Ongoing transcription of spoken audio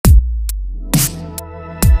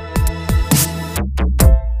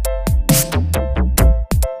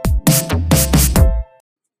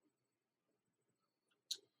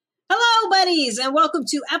ladies, and welcome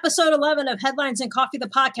to episode 11 of Headlines and Coffee, the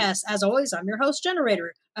podcast. As always, I'm your host,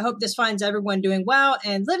 Generator. I hope this finds everyone doing well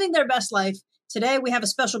and living their best life. Today, we have a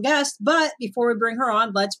special guest, but before we bring her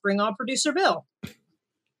on, let's bring on producer Bill.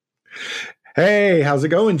 Hey, how's it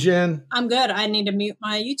going, Jen? I'm good. I need to mute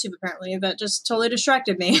my YouTube, apparently. That just totally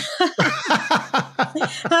distracted me.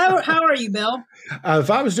 How are you, Bill?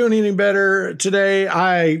 If I was doing anything better today,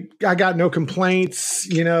 I got no complaints.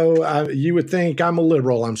 You know, you would think I'm a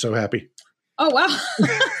liberal. I'm so happy. Oh, wow.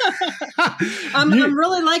 I'm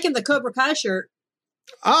really liking the Cobra Kai shirt.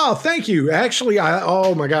 Oh, thank you. Actually,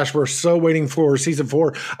 oh my gosh, we're so waiting for season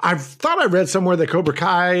 4. I thought I read somewhere that Cobra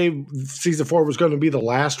Kai season 4 was going to be the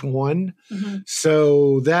last one. Mm-hmm.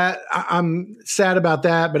 So that I'm sad about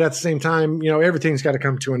that. But at the same time, you know, everything's got to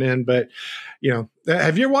come to an end. But, you know,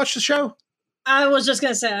 have you ever watched the show? I was just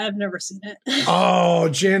going to say, I've never seen it. Oh,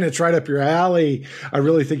 Jen, it's right up your alley. I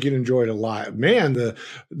really think you'd enjoy it a lot. Man,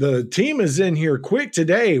 the team is in here quick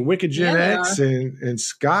today. Wicked Gen X and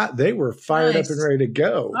Scott, they were fired up and ready to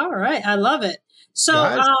go. All right. I love it.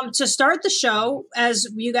 So to start the show, as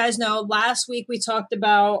you guys know, last week we talked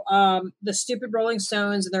about the stupid Rolling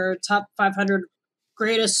Stones and their top 500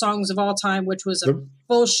 greatest songs of all time, which was a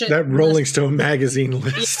bullshit. That Rolling Stone magazine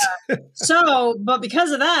list. Yeah. So, but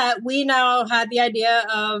because of that, we now had the idea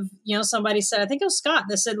of, you know, somebody said, I think it was Scott,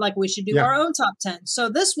 that said, like, we should do our own top 10. So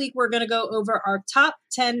this week we're going to go over our top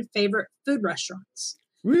 10 favorite food restaurants.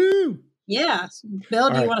 Woo! Yeah. Bill,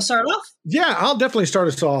 do you want to start off? Yeah, I'll definitely start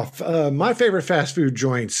us off. My favorite fast food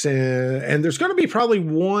joints, and there's going to be probably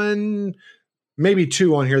one, maybe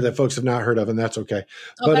two on here that folks have not heard of, and that's okay.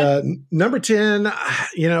 But number 10,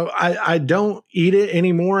 you know, I don't eat it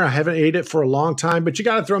anymore. I haven't ate it for a long time, but you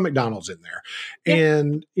got to throw McDonald's in there. Yeah.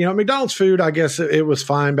 And, you know, McDonald's food, I guess it was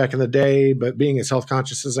fine back in the day, but being as health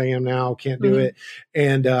conscious as I am now, can't do it.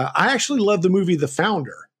 And I actually love the movie The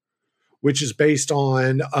Founder, which is based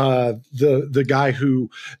on the guy who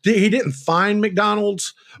he didn't find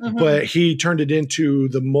McDonald's, but he turned it into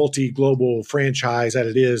the multi-global franchise that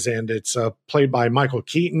it is, and it's played by Michael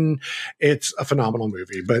Keaton. It's a phenomenal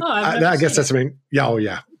movie, but I guess that's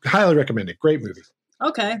highly recommend it. Great movie.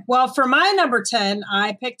 Okay, well, for my number 10,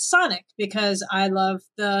 I picked Sonic because I love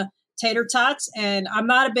the tater tots, and I'm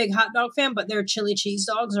not a big hot dog fan, but their chili cheese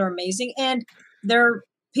dogs are amazing, and their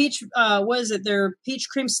peach, their peach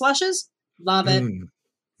cream slushes. Love it.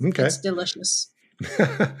 Okay. It's delicious.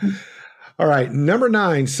 All right. Number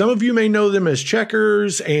 9. Some of you may know them as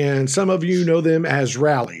Checkers and some of you know them as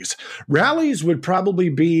Rallies. Rallies would probably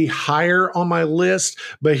be higher on my list,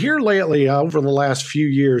 but here lately, over the last few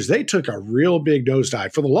years, they took a real big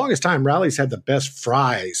nosedive. For the longest time, Rallies had the best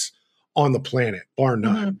fries on the planet, bar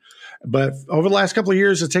none. But over the last couple of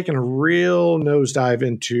years, it's taken a real nosedive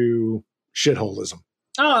into shitholism.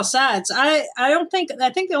 Oh, sads. I think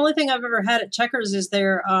the only thing I've ever had at Checkers is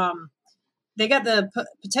their they got the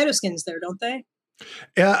potato skins there, don't they?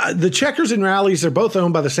 The Checkers and Rallies are both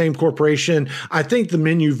owned by the same corporation. I think the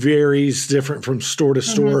menu varies different from store to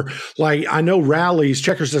store. Like I know Rallies,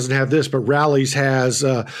 Checkers doesn't have this, but Rallies has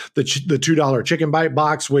the $2 chicken bite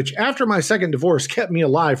box, which after my second divorce kept me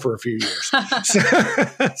alive for a few years.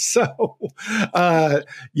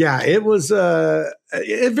 It was.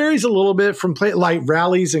 It varies a little bit from like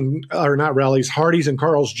Rallies Hardee's and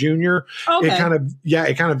Carl's Jr. Okay.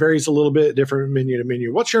 It kind of varies a little bit different menu to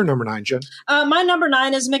menu. What's your number 9, Jen? My number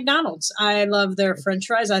 9 is McDonald's. I love their French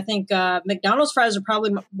fries. I think McDonald's fries are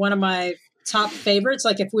probably one of my top favorites.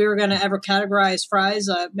 Like if we were going to ever categorize fries,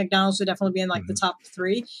 McDonald's would definitely be in like the top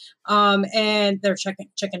 3. And their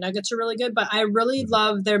chicken nuggets are really good. But I really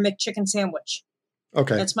love their McChicken sandwich.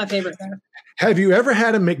 Okay, that's my favorite there. Have you ever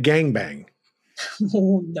had a McGangbang?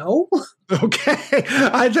 No. Okay.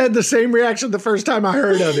 I had the same reaction the first time I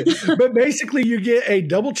heard of it. But basically, you get a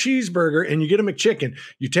double cheeseburger and you get a McChicken.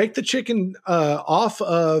 You take the chicken off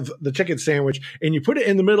of the chicken sandwich and you put it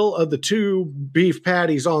in the middle of the 2 beef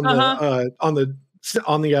patties on the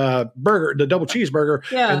burger, the double cheeseburger,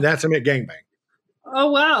 and that's a McGangbang. Oh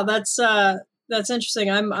wow, that's interesting.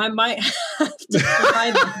 I might have to try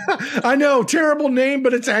that. I know, terrible name,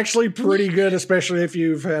 but it's actually pretty good, especially if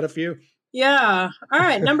you've had a few. Yeah. All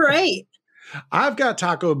right. Number 8. I've got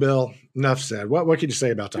Taco Bell. Enough said. What can you say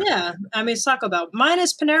about Taco Bell? Yeah. I mean, it's Taco Bell. Mine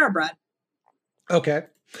is Panera Bread. Okay.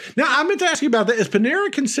 Now, I meant to ask you about that. Is Panera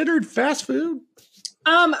considered fast food?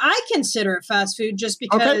 I consider it fast food just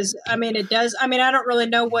because, I mean, it does. I mean, I don't really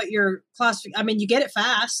know what your classification. I mean, you get it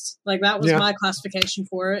fast. Like that was my classification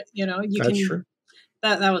for it. You know, That's true.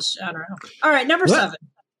 That was, I don't know. All right. Number 7.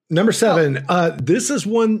 Number 7. This is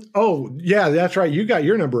one. Oh, yeah, that's right. You got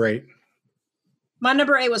your number 8. My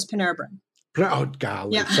number 8 was Panera Bread. Oh,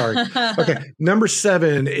 golly. Yeah. Sorry. Okay. Number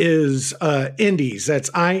 7 is Indies. That's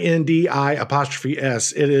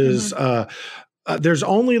INDI''S. It is, there's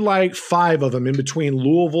only like 5 of them in between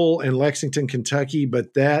Louisville and Lexington, Kentucky,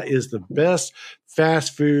 but that is the best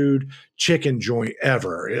fast food chicken joint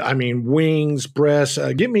ever. I mean, wings, breasts.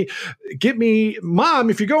 Get me, Mom,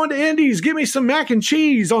 if you're going to Indies, give me some mac and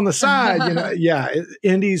cheese on the side.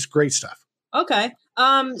 Indies, great stuff. Okay.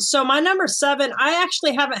 So my number 7, I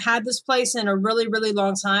actually haven't had this place in a really, really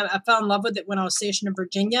long time. I fell in love with it when I was stationed in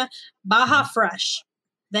Virginia. Baja Fresh.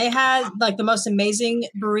 They had like the most amazing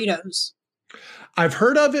burritos. I've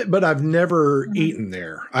heard of it, but I've never eaten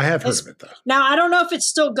there. I have heard of it, though. Now, I don't know if it's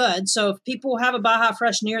still good. So if people have a Baja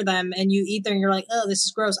Fresh near them and you eat there and you're like, oh, this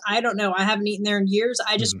is gross. I don't know. I haven't eaten there in years.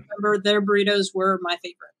 I just remember their burritos were my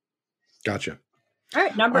favorite. Gotcha. All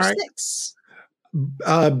right. Number 6.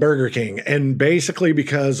 Burger King, and basically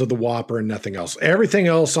because of the Whopper and nothing else. Everything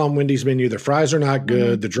else on Wendy's menu, the fries are not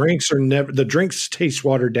good. The drinks taste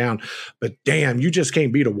watered down, but damn, you just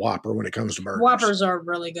can't beat a Whopper when it comes to burgers. Whoppers are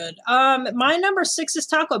really good. My number 6 is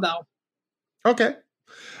Taco Bell. Okay.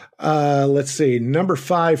 Let's see. Number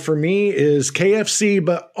 5 for me is KFC,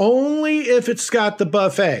 but only if it's got the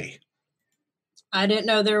buffet. I didn't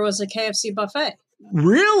know there was a KFC buffet.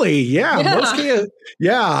 Really? Yeah. A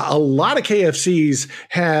lot of KFCs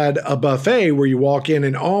had a buffet where you walk in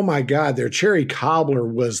and, oh my God, their cherry cobbler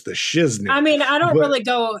was the shiznit. I mean, I don't really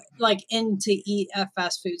go like in to eat at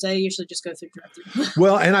fast foods. I usually just go through drive-thru.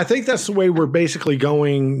 Well, and I think that's the way we're basically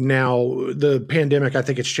going now. The pandemic, I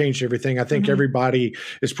think it's changed everything. I think everybody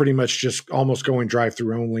is pretty much just almost going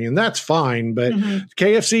drive-thru only, and that's fine. But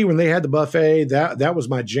KFC, when they had the buffet, that was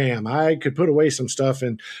my jam. I could put away some stuff,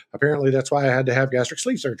 and apparently that's why I had to have gastric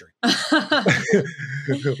sleeve surgery.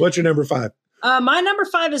 What's your number 5? My number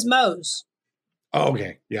 5 is Moe's. Oh,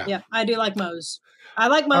 okay. Yeah. Yeah, I do like Moe's. I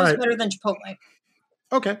like Moe's better than Chipotle.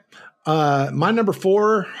 Okay. My number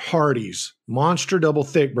 4, Hardee's Monster Double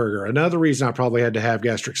Thick Burger. Another reason I probably had to have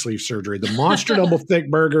gastric sleeve surgery. The Monster Double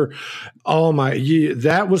Thick Burger. Oh my,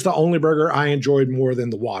 that was the only burger I enjoyed more than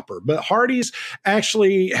the Whopper. But Hardee's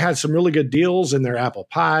actually had some really good deals, and their apple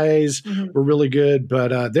pies were really good.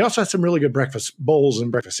 But they also had some really good breakfast bowls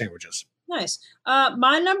and breakfast sandwiches. Nice.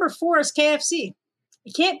 My number 4 is KFC.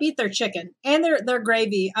 You can't beat their chicken and their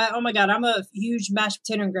gravy. Oh my God, I'm a huge mashed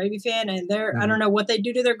potato and gravy fan, and I don't know what they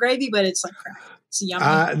do to their gravy, but it's like crap. It's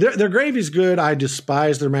yummy. Their gravy's good. I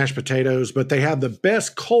despise their mashed potatoes, but they have the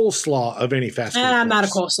best coleslaw of any fast food. I'm not a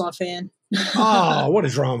coleslaw fan. Oh, what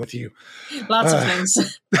is wrong with you? Lots of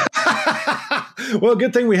things. Well,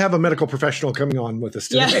 good thing we have a medical professional coming on with us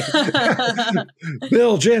today. Yeah.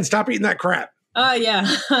 Bill, Jen, stop eating that crap. Oh, yeah.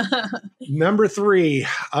 Number 3.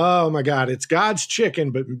 Oh, my God. It's God's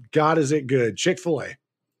chicken, but God, is it good? Chick-fil-A.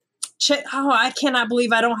 I cannot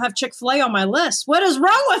believe I don't have Chick-fil-A on my list. What is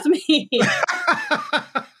wrong with me?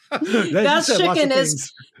 God's chicken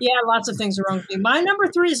is, lots of things are wrong with me. My number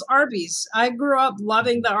 3 is Arby's. I grew up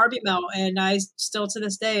loving the Arby Melt, and I still to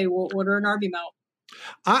this day will order an Arby Melt.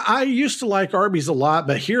 I used to like Arby's a lot,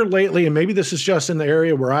 but here lately, and maybe this is just in the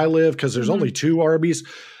area where I live because there's only 2 Arby's.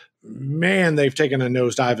 Man, they've taken a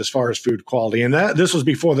nosedive as far as food quality. And this was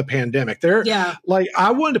before the pandemic. Like,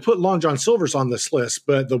 I wanted to put Long John Silver's on this list,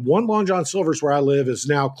 but the one Long John Silver's where I live is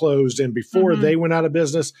now closed. And before they went out of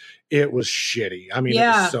business, it was shitty. I mean, it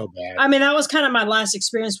was so bad. I mean, that was kind of my last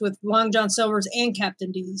experience with Long John Silver's and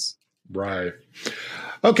Captain D's. Right.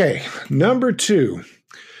 Okay. Number 2,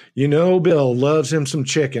 Bill loves him some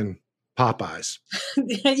chicken. Popeyes.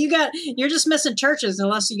 You're just missing Church's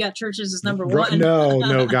unless you got Church's as number 1.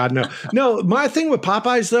 No, God, no. No, my thing with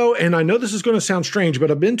Popeyes though, and I know this is going to sound strange,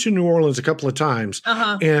 but I've been to New Orleans a couple of times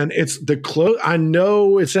and it's I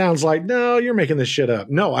know it sounds like, no, you're making this shit up.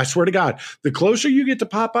 No, I swear to God, the closer you get to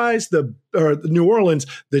Popeyes, New Orleans,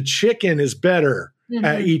 the chicken is better.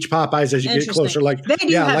 At each Popeyes as you get closer. Like they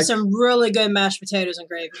do have some really good mashed potatoes and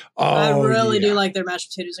gravy. I really do like their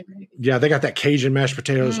mashed potatoes and gravy. Yeah, they got that Cajun mashed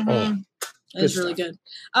potatoes. It's really good.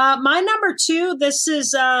 My number 2, this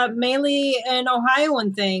is mainly an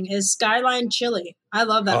Ohioan thing, is Skyline Chili. I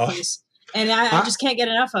love that place. And I just can't get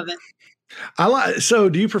enough of it. So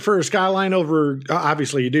do you prefer Skyline over,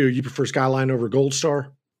 obviously you do, you prefer Skyline over Gold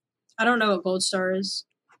Star? I don't know what Gold Star is.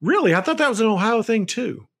 Really? I thought that was an Ohio thing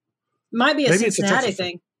too. Might be a Cincinnati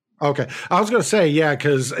thing. Okay. I was going to say, yeah,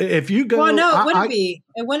 because if you go. Well, no, it wouldn't be.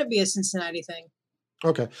 It wouldn't be a Cincinnati thing.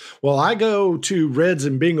 Okay. Well, I go to Reds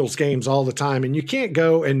and Bengals games all the time, and you can't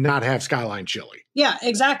go and not have Skyline Chili. Yeah,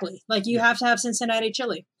 exactly. Like you have to have Cincinnati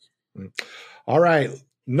chili. All right.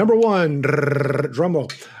 Number 1, drum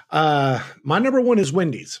roll. My number 1 is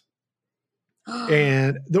Wendy's.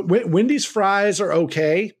 And the Wendy's fries are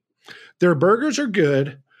okay. Their burgers are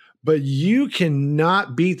good, but you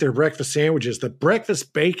cannot beat their breakfast sandwiches. The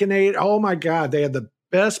breakfast Baconade, oh my God, they had the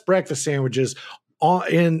best breakfast sandwiches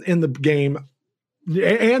in the game.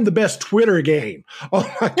 And the best Twitter game. Oh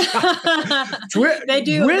my God. They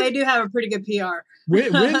do have a pretty good PR.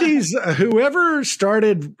 Wendy's, whoever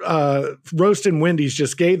started roasting Wendy's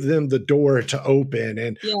just gave them the door to open.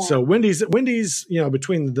 And so Wendy's,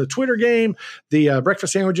 between the Twitter game, the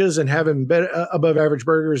breakfast sandwiches, and having above average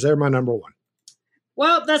burgers, they're my number one.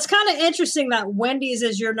 Well, that's kind of interesting that Wendy's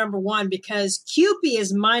is your number one, because Kewpie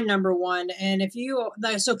is my number one. And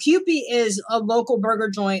so Kewpie is a local burger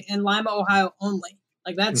joint in Lima, Ohio only.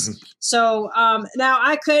 Like that's so now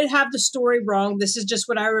I could have the story wrong. This is just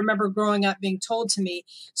what I remember growing up being told to me.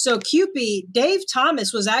 So Kewpie, Dave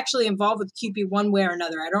Thomas was actually involved with Kewpie one way or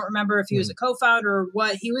another. I don't remember if he was a co-founder or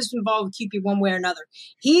what. He was involved with Kewpie one way or another.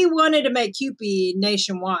 He wanted to make Kewpie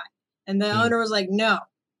nationwide, and the owner was like, no.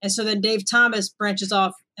 And so then Dave Thomas branches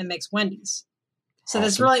off and makes Wendy's. So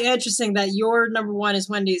That's really interesting that your number one is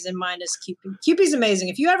Wendy's and mine is Kewpie. Kewpie's amazing.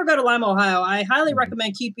 If you ever go to Lima, Ohio, I highly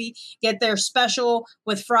recommend Kewpie. Get their special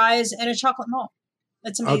with fries and a chocolate malt.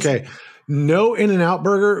 That's amazing. Okay. No In-N-Out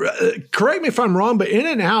burger. Correct me if I'm wrong, but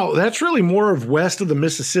In-N-Out, that's really more of west of the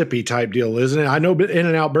Mississippi type deal, isn't it? I know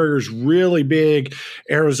In-N-Out burger is really big.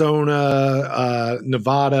 Arizona,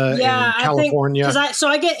 Nevada, and California.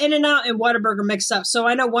 I get In-N-Out and Whataburger mixed up. So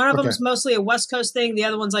I know one of them is mostly a West Coast thing. The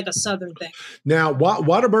other one's like a Southern thing. Now,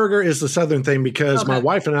 Whataburger is the Southern thing because my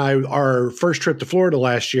wife and I, our first trip to Florida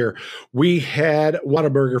last year, we had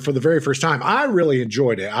Whataburger for the very first time. I really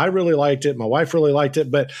enjoyed it. I really liked it. My wife really liked it.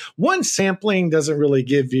 But one sampling doesn't really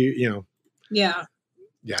give you, Yeah.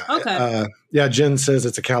 Yeah. Okay. Jen says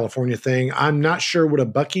it's a California thing. I'm not sure what a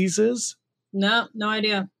Buc-ee's is. No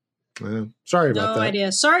idea. Sorry about that. No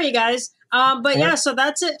idea. Sorry, you guys. So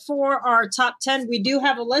that's it for our top 10. We do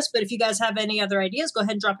have a list, but if you guys have any other ideas, go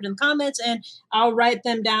ahead and drop it in the comments, and I'll write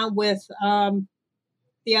them down with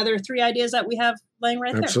the other 3 ideas that we have laying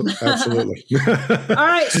right there. Absolutely. All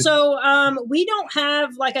right. So we don't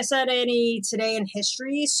have, like I said, any today in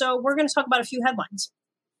history. So we're going to talk about a few headlines.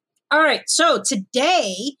 All right. So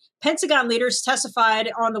today, Pentagon leaders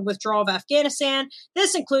testified on the withdrawal of Afghanistan.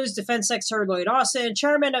 This includes Defense Secretary Lloyd Austin,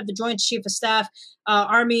 Chairman of the Joint Chief of Staff,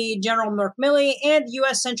 Army General Mark Milley, and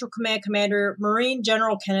U.S. Central Command Commander, Marine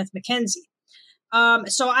General Kenneth McKenzie.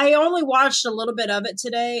 So I only watched a little bit of it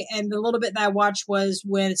today, and the little bit that I watched was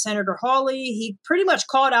when Senator Hawley, he pretty much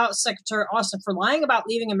called out Secretary Austin for lying about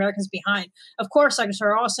leaving Americans behind. Of course,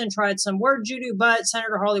 Secretary Austin tried some word judo, but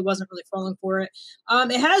Senator Hawley wasn't really falling for it.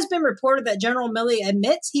 It has been reported that General Milley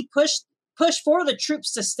admits he pushed for the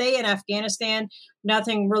troops to stay in Afghanistan.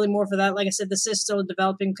 Nothing really more for that. Like I said, this is still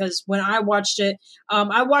developing because when I watched it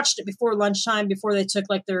before lunchtime, before they took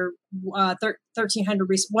like their 1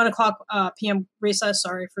 o'clock p.m. recess.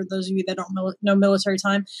 Sorry for those of you that don't know military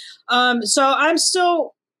time. So I'm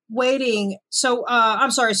still waiting. So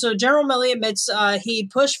I'm sorry. So General Milley admits he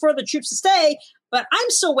pushed for the troops to stay, but I'm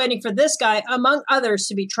still waiting for this guy, among others,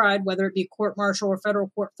 to be tried, whether it be court-martial or federal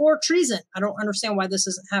court, for treason. I don't understand why this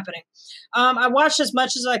isn't happening. I watched as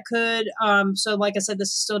much as I could. So like I said, this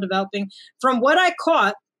is still developing. From what I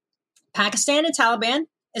caught, Pakistan and Taliban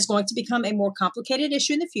is going to become a more complicated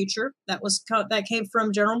issue in the future. That came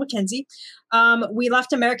from General McKenzie. We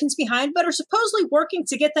left Americans behind, but are supposedly working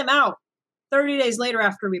to get them out 30 days later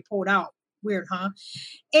after we pulled out. Weird, huh?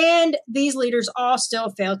 And these leaders all still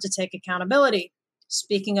failed to take accountability.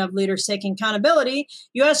 Speaking of leaders taking accountability,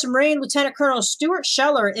 U.S. Marine Lieutenant Colonel Stuart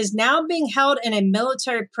Scheller is now being held in a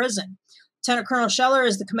military prison. Lieutenant Colonel Scheller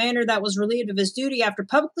is the commander that was relieved of his duty after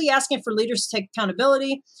publicly asking for leaders to take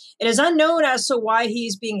accountability. It is unknown as to why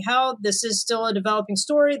he's being held. This is still a developing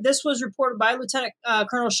story. This was reported by Lieutenant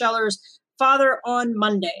Colonel Scheller's father on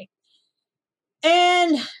Monday.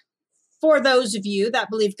 And for those of you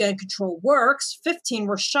that believe gun control works, 15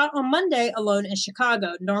 were shot on Monday alone in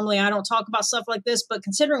Chicago. Normally, I don't talk about stuff like this, but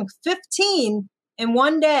considering 15 in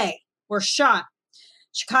one day were shot,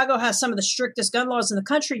 Chicago has some of the strictest gun laws in the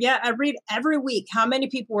country. Yet I read every week how many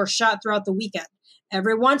people were shot throughout the weekend.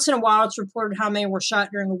 Every once in a while, it's reported how many were shot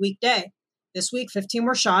during a weekday. This week, 15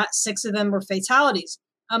 were shot. 6 of them were fatalities.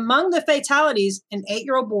 Among the fatalities, an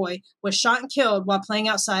 8-year-old boy was shot and killed while playing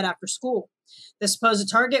outside after school. The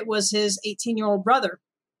supposed target was his 18-year-old brother.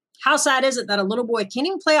 How sad is it that a little boy can't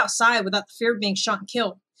even play outside without the fear of being shot and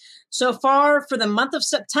killed? So far, for the month of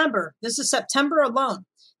September, this is September alone,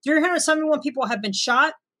 371 people have been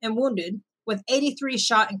shot and wounded, with 83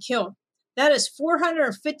 shot and killed. That is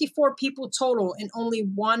 454 people total in only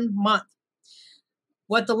 1 month.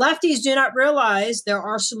 What the lefties do not realize, there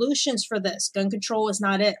are solutions for this. Gun control is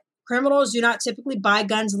not it. Criminals do not typically buy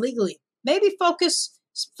guns legally. maybe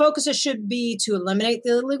focuses should be to eliminate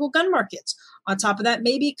the illegal gun markets. On top of that,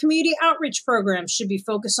 maybe community outreach programs should be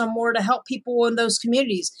focused on more to help people in those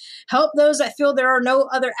communities, help those that feel there are no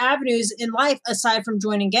other avenues in life aside from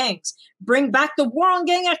joining gangs, bring back the war on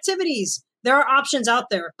gang activities. There are options out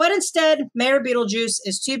there, but instead, Mayor Beetlejuice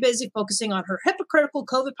is too busy focusing on her hypocritical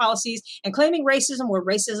COVID policies and claiming racism where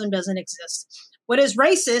racism doesn't exist. What is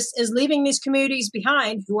racist is leaving these communities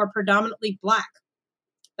behind who are predominantly Black.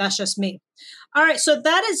 That's just me. All right, so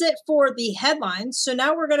that is it for the headlines. So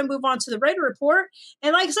now we're going to move on to the Raider Report.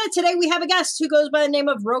 And like I said, today we have a guest who goes by the name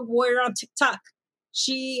of Rogue Warrior on TikTok.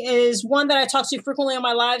 She is one that I talk to frequently on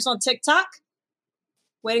my lives on TikTok.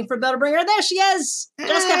 Waiting for Belle to bring her. There she is. Hi.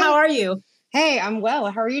 Jessica, how are you? Hey, I'm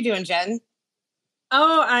well. How are you doing, Jen?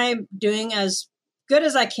 Oh, I'm doing as good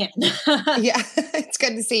as I can. Yeah, it's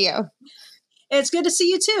good to see you. It's good to see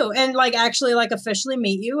you too. And like actually like officially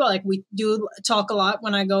meet you. Like we do talk a lot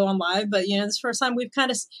when I go on live, but you know, this is the first time we've kind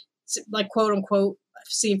of like quote unquote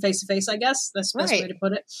seen face to face, I guess. That's the best way to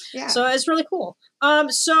put it. Yeah. So it's really cool.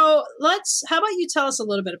 So how about you tell us a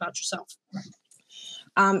little bit about yourself?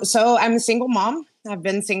 So I'm a single mom. I've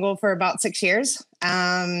been single for about 6 years.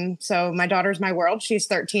 So my daughter's my world. She's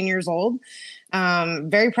 13 years old.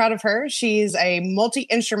 Very proud of her. She's a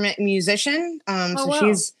multi-instrument musician.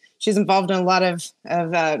 Wow. She's involved in a lot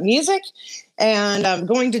of music, and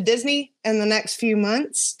going to Disney in the next few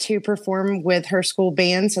months to perform with her school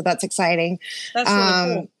band. So that's exciting. That's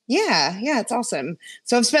really cool. Yeah, it's awesome.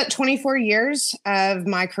 So I've spent 24 years of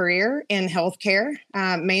my career in healthcare,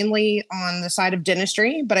 mainly on the side of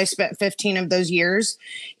dentistry, but I spent 15 of those years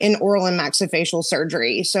in oral and maxillofacial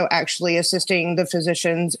surgery. So actually assisting the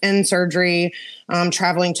physicians in surgery,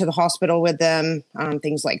 traveling to the hospital with them,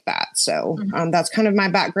 things like that. So that's kind of my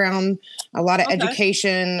background, a lot of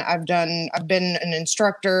education. I've been an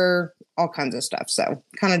instructor, all kinds of stuff. So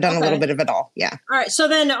kind of done a little bit of it all. Yeah. All right. So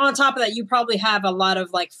then on top of that, you probably have a lot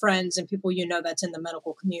of like friends and people you know that's in the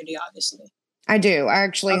medical community, obviously. I do. I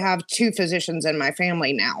actually have 2 physicians in my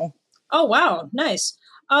family now. Oh, wow. Nice.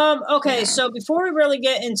 Okay. Yeah. So before we really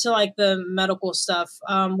get into like the medical stuff,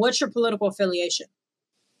 what's your political affiliation?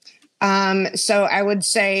 So I would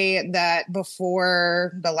say that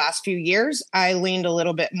before the last few years, I leaned a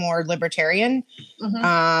little bit more libertarian,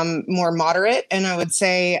 more moderate. And I would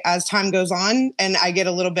say as time goes on and I get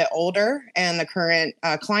a little bit older and the current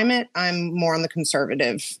climate, I'm more on the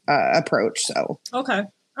conservative approach. So, okay.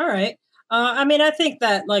 All right. I mean, I think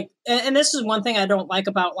that like, and this is one thing I don't like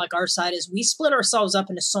about like our side is we split ourselves up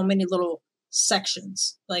into so many little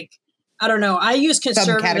sections. Like, I don't know. I use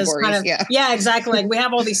conservative as kind of, yeah, exactly. Like we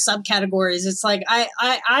have all these subcategories. It's like,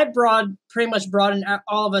 I pretty much broaden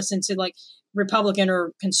all of us into like Republican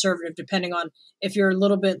or conservative, depending on if you're a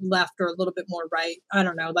little bit left or a little bit more right. I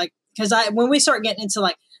don't know. Like, cause when we start getting into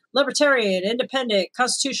like libertarian, independent,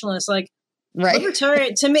 constitutionalist, like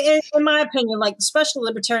libertarian to me, in my opinion, like especially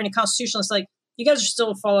libertarian and constitutionalist, like you guys are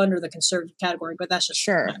still fall under the conservative category, but that's just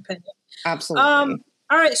my opinion. Absolutely.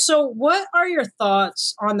 All right. So what are your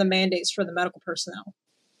thoughts on the mandates for the medical personnel?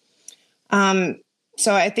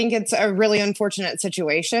 So I think it's a really unfortunate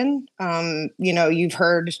situation. You know, you've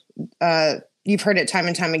heard it time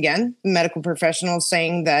and time again, medical professionals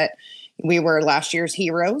saying that we were last year's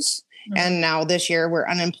heroes and now this year we're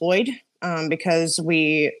unemployed because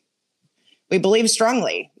we believe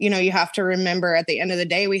strongly. You know, you have to remember at the end of the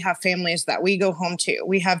day, we have families that we go home to.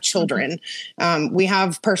 We have children. We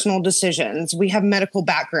have personal decisions. We have medical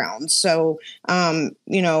backgrounds. So,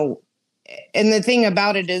 you know, and the thing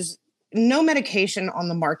about it is no medication on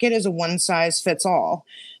the market is a one size fits all.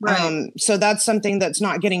 Right. So that's something that's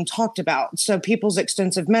not getting talked about. So people's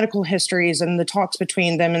extensive medical histories and the talks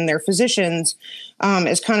between them and their physicians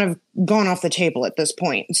is kind of gone off the table at this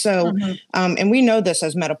point. So, and we know this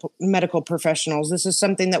as medical professionals. This is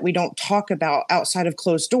something that we don't talk about outside of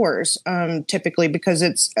closed doors, typically because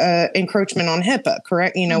it's encroachment on HIPAA,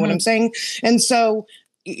 correct? You know what I'm saying? And so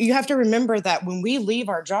you have to remember that when we leave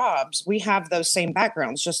our jobs, we have those same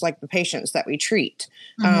backgrounds, just like the patients that we treat.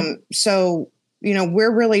 So, you know,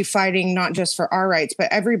 we're really fighting not just for our rights,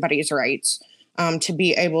 but everybody's rights to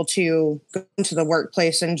be able to go into the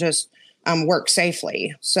workplace and just work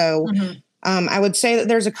safely. So I would say that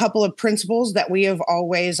there's a couple of principles that we have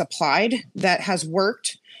always applied that has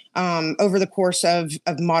worked over the course of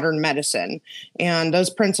modern medicine. And those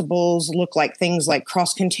principles look like things like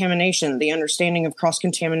cross-contamination, the understanding of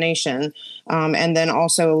cross-contamination, and then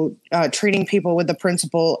also treating people with the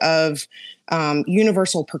principle of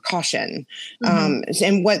universal precaution.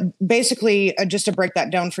 And what basically, just to break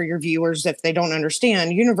that down for your viewers, if they don't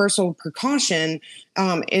understand, universal precaution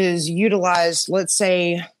is utilized, let's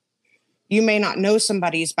say, You may not know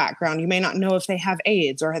somebody's background. You may not know if they have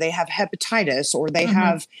AIDS or they have hepatitis or they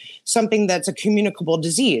have something that's a communicable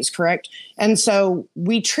disease, correct? And so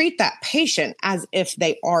we treat that patient as if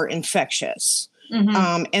they are infectious.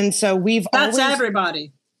 And so that's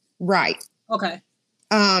everybody. Right. Okay.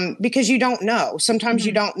 Because you don't know. Sometimes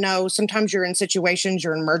you don't know. Sometimes you're in situations,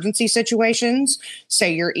 you're in emergency situations,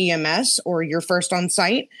 say you're EMS or you're first on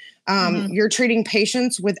site. You're treating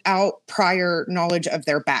patients without prior knowledge of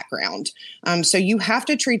their background. So you have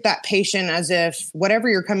to treat that patient as if whatever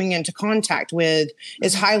you're coming into contact with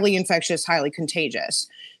is highly infectious, highly contagious.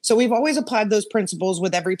 So we've always applied those principles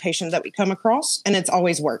with every patient that we come across, and it's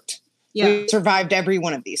always worked. Yeah. We've survived every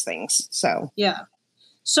one of these things. So, yeah.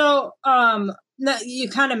 So, you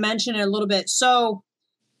kind of mentioned it a little bit. So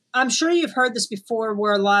I'm sure you've heard this before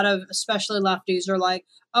where a lot of, especially lefties, are like,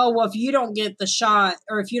 oh, well, if you don't get the shot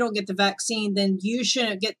or if you don't get the vaccine, then you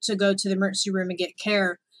shouldn't get to go to the emergency room and get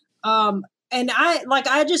care. And I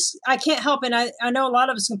can't help it. I know a lot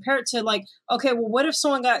of us compare it to like, okay, well, what if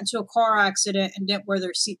someone got into a car accident and didn't wear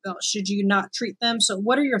their seatbelt? Should you not treat them? So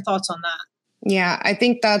what are your thoughts on that? Yeah, I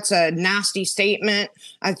think that's a nasty statement.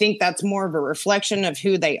 I think that's more of a reflection of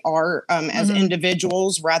who they are as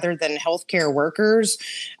individuals rather than healthcare workers.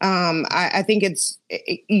 I think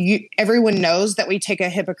everyone knows that we take a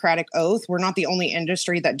Hippocratic oath. We're not the only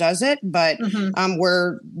industry that does it, but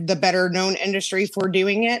we're the better known industry for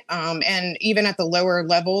doing it. And even at the lower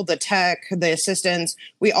level, the tech, the assistants,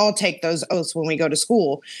 we all take those oaths when we go to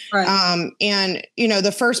school. Right. And,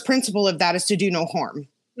 the first principle of that is to do no harm.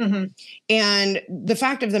 And the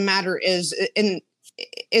fact of the matter is, in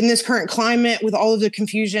this current climate, with all of the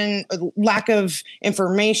confusion, lack of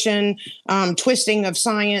information, twisting of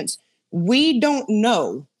science, we don't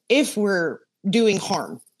know if we're doing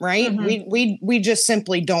harm, right? We just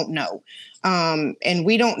simply don't know. And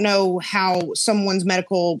we don't know how someone's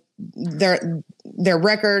medical, their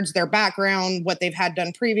records, their background, what they've had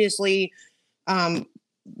done previously.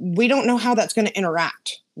 We don't know how that's going to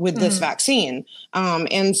interact with this vaccine.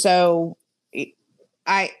 And so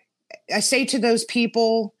I say to those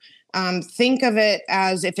people, think of it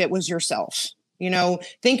as if it was yourself.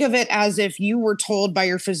 Think of it as if you were told by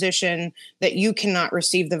your physician that you cannot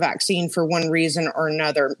receive the vaccine for one reason or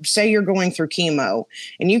another. Say you're going through chemo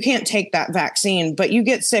and you can't take that vaccine, but you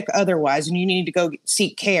get sick otherwise and you need to go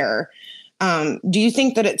seek care. Do you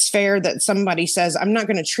think that it's fair that somebody says, I'm not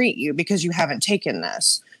going to treat you because you haven't taken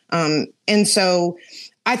this? And so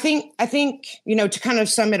I think, to kind of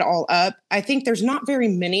sum it all up, I think there's not very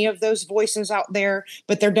many of those voices out there,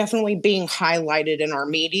 but they're definitely being highlighted in our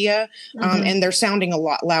media, and they're sounding a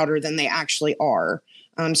lot louder than they actually are.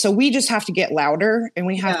 So we just have to get louder, and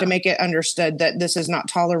we have to make it understood that this is not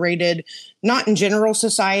tolerated, not in general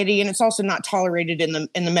society, and it's also not tolerated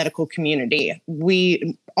in the medical community.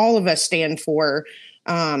 All of us stand for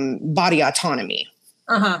body autonomy.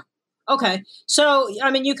 Okay. So,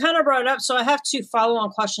 you kind of brought it up. So I have two follow-on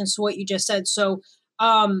questions to what you just said. So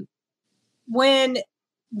when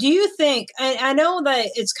do you think, I know that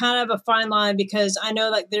it's kind of a fine line because I know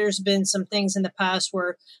like there's been some things in the past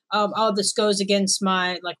where, this goes against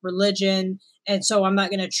my like religion. And so I'm not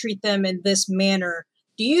going to treat them in this manner.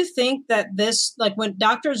 Do you think that this, like when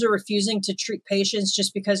doctors are refusing to treat patients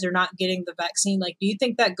just because they're not getting the vaccine, like, do you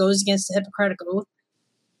think that goes against the Hippocratic Oath?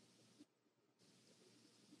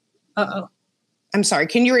 Uh-oh. I'm sorry.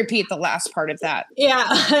 Can you repeat the last part of that? Yeah,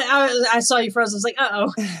 I saw you froze. I was like,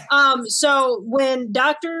 uh-oh. So when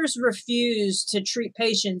doctors refuse to treat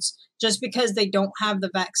patients just because they don't have the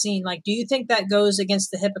vaccine, like, do you think that goes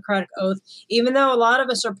against the Hippocratic Oath? Even though a lot of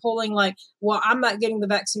us are pulling like, well, I'm not getting the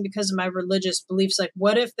vaccine because of my religious beliefs. Like,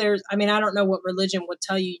 what if there's, I don't know what religion would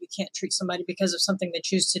tell you can't treat somebody because of something they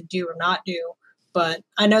choose to do or not do. But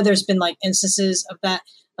I know there's been like instances of that,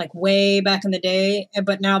 like way back in the day,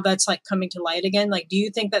 but now that's like coming to light again. Like, do you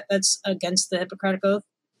think that that's against the Hippocratic Oath?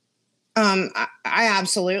 I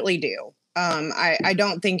absolutely do. I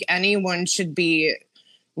don't think anyone should be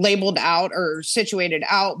labeled out or situated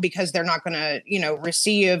out because they're not going to,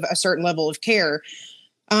 receive a certain level of care.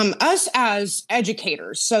 Us as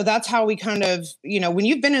educators. So that's how we kind of, when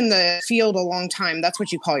you've been in the field a long time, that's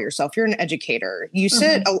what you call yourself. You're an educator. You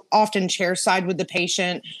sit often chair side with the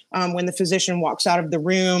patient when the physician walks out of the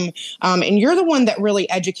room. And you're the one that really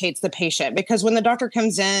educates the patient because when the doctor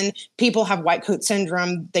comes in, people have white coat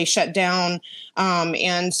syndrome. They shut down.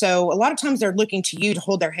 And so a lot of times they're looking to you to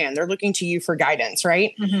hold their hand. They're looking to you for guidance.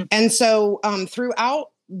 Right. And so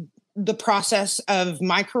throughout the process of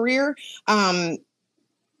my career,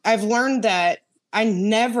 I've learned that I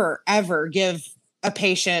never, ever give a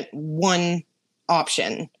patient one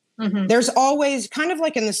option. There's always, kind of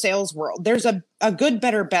like in the sales world, there's a good,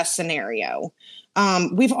 better, best scenario.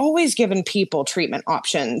 We've always given people treatment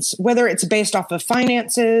options, whether it's based off of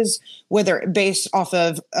finances, whether it's based off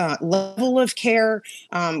of level of care,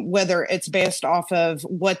 whether it's based off of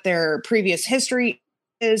what their previous history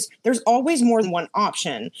is. There's always more than one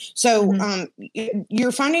option. So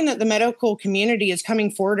you're finding that the medical community is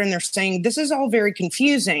coming forward and they're saying this is all very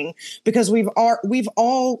confusing because we've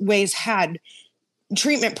always had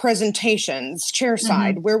treatment presentations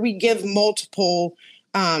chairside where we give multiple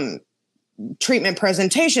treatment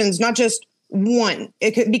presentations, not just one.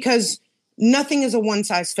 Because nothing is a one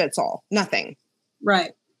size fits all. Nothing.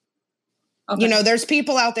 Right. Okay. You know, there's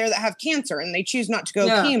people out there that have cancer and they choose not to go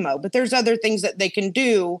chemo, but there's other things that they can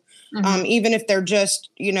do, even if they're just,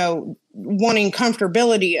 you know, wanting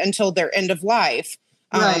comfortability until their end of life.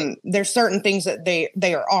 There's certain things that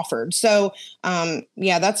they are offered. So,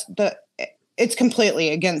 it's completely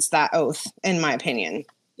against that oath, in my opinion.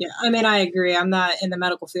 Yeah, I mean, I agree. I'm not in the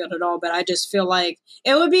medical field at all, but I just feel like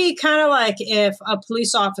it would be kind of like if a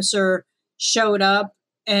police officer showed up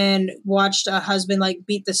and watched a husband like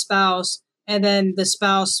beat the spouse, and then the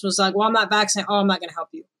spouse was like, well, I'm not vaccinated. Oh, I'm not going to help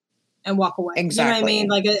you, and walk away. Exactly. You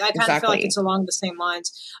know what I mean? Like, I kind of feel like it's along the same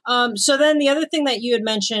lines. So then the other thing that you had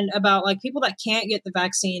mentioned about like people that can't get the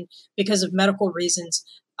vaccine because of medical reasons.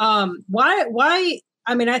 Why?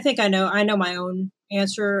 I mean, I think I know my own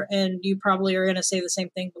answer, and you probably are going to say the same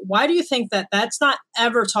thing. But why do you think that that's not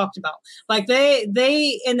ever talked about? Like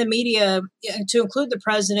they in the media, to include the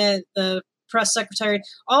president, the press secretary,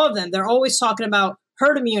 all of them, they're always talking about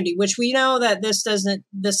herd immunity, which we know that this doesn't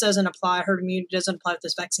apply. Herd immunity doesn't apply with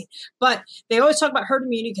this vaccine. But they always talk about herd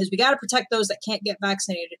immunity because we got to protect those that can't get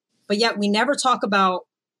vaccinated. But yet we never talk about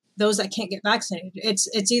those that can't get vaccinated.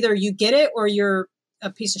 It's either you get it or you're a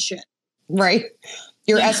piece of shit. Right.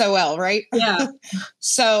 You're SOL, right? Yeah.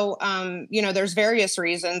 So, you know, there's various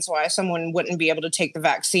reasons why someone wouldn't be able to take the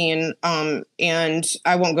vaccine. And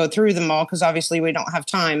I won't go through them all because obviously we don't have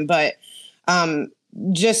time. But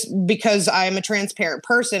just because I'm a transparent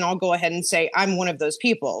person, I'll go ahead and say I'm one of those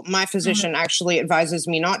people. My physician actually advises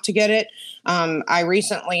me not to get it. I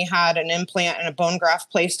recently had an implant and a bone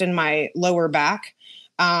graft placed in my lower back.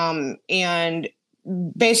 And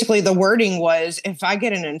basically the wording was, if I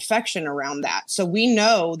get an infection around that. So we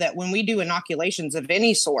know that when we do inoculations of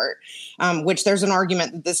any sort, which there's an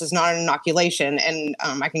argument that this is not an inoculation, and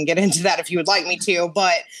I can get into that if you would like me to,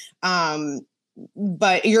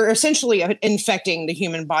 but you're essentially infecting the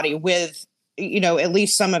human body with, you know, at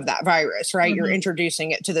least some of that virus, right? You're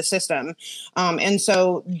introducing it to the system. And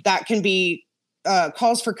so that can be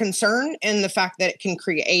cause for concern in the fact that it can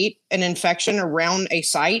create an infection around a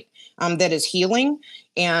site that is healing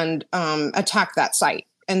and attack that site.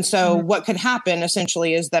 And so what could happen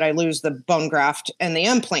essentially is that I lose the bone graft and the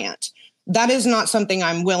implant. That is not something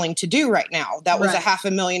I'm willing to do right now. That was a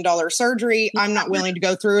 $500,000 surgery. I'm not willing to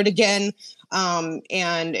go through it again.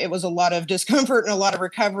 And it was a lot of discomfort and a lot of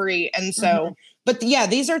recovery. And so, but yeah,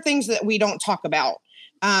 these are things that we don't talk about.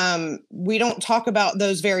 We don't talk about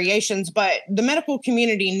those variations, but the medical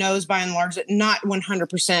community knows by and large that not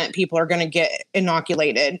 100% people are going to get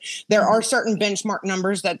inoculated. There are certain benchmark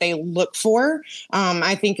numbers that they look for.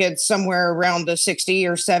 I think it's somewhere around the 60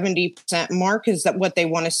 or 70% mark is that what they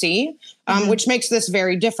want to see, which makes this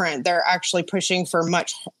very different. They're actually pushing for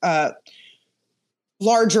much,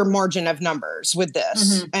 larger margin of numbers with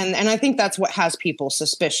this. And I think that's what has people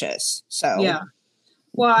suspicious. So, yeah.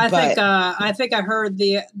 Well, I think I heard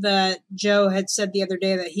that Joe had said the other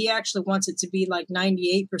day that he actually wants it to be like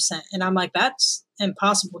 98%. And I'm like, that's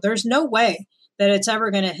impossible. There's no way that it's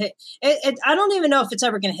ever going to hit it. I don't even know if it's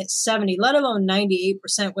ever going to hit 70, let alone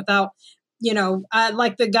 98% without, you know,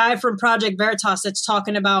 like the guy from Project Veritas that's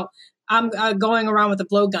talking about, I'm going around with a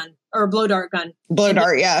blow gun or a blow dart gun. Blow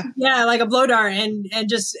dart, yeah. Yeah, like a blow dart and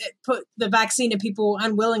just put the vaccine to people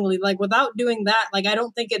unwillingly. Like without doing that, like I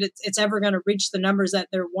don't think it's ever going to reach the numbers that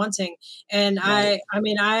they're wanting. And I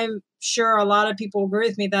mean, I'm sure a lot of people agree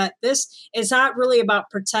with me that this is not really about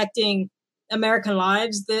protecting American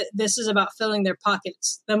lives. This is about filling their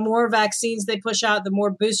pockets. The more vaccines they push out, the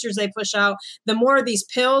more boosters they push out, the more of these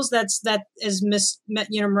pills that is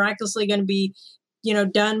miraculously going to be, you know,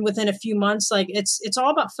 done within a few months. Like it's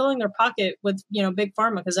all about filling their pocket with, you know, big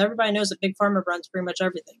pharma, because everybody knows that big pharma runs pretty much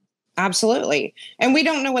everything. Absolutely. And we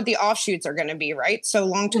don't know what the offshoots are going to be, right? So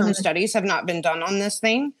long-term studies have not been done on this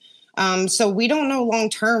thing. So we don't know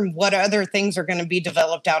long-term what other things are going to be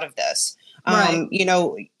developed out of this. You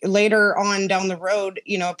know, later on down the road,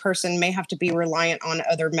 you know, a person may have to be reliant on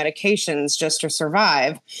other medications just to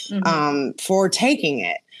survive for taking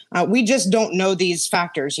it. We just don't know these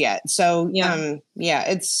factors yet. So,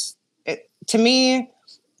 to me,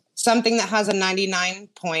 something that has a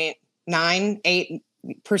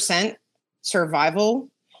 99.98% survival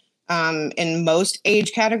in most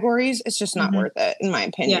age categories, it's just not worth it, in my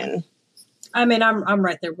opinion. Yeah. I mean, I'm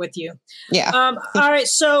right there with you. Yeah. All right.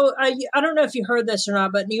 So I don't know if you heard this or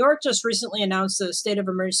not, but New York just recently announced a state of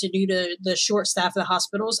emergency due to the short staff of the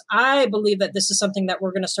hospitals. I believe that this is something that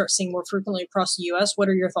we're going to start seeing more frequently across the U.S. What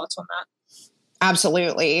are your thoughts on that?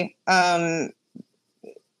 Absolutely.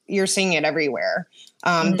 You're seeing it everywhere.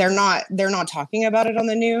 They're not talking about it on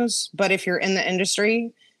the news, but if you're in the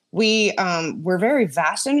industry, we're a very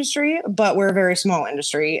vast industry, but we're a very small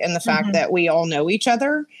industry in the fact that we all know each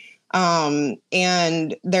other.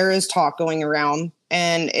 And there is talk going around,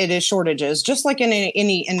 and it is shortages, just like in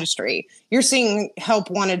any industry. You're seeing help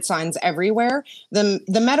wanted signs everywhere. The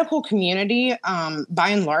medical community, by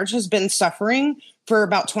and large, has been suffering for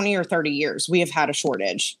about 20 or 30 years. We have had a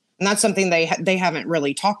shortage. And that's something they haven't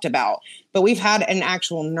really talked about. But we've had an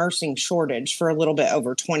actual nursing shortage for a little bit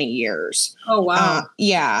over 20 years. Oh, wow.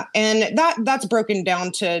 Yeah. And that's broken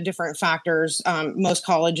down to different factors. Most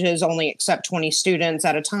colleges only accept 20 students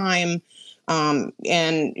at a time. And,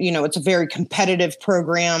 it's a very competitive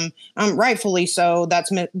program. Rightfully so.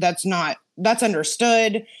 That's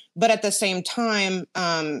understood. But at the same time,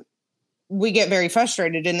 we get very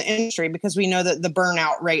frustrated in the industry because we know that the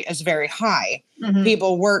burnout rate is very high.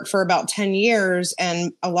 People work for about 10 years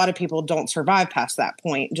and a lot of people don't survive past that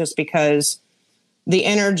point just because the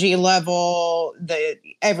energy level,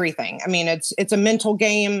 everything. I mean, it's a mental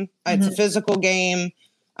game, it's a physical game.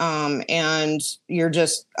 And you're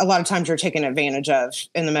just, a lot of times you're taken advantage of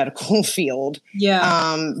in the medical field. Yeah.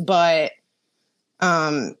 I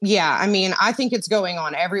mean, I think it's going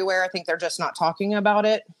on everywhere. I think they're just not talking about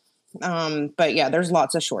it. But yeah, there's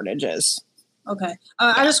lots of shortages. Okay.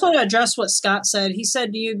 I just want to address what Scott said. He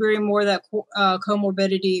said, do you agree more that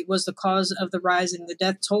comorbidity was the cause of the rise in the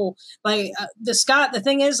death toll? Like the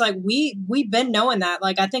thing is, like, we've been knowing that.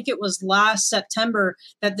 Like, I think it was last September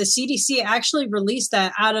that the CDC actually released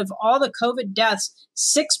that out of all the COVID deaths,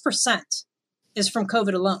 6% is from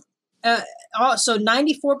COVID alone. So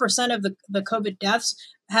 94% of the COVID deaths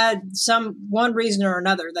had one reason or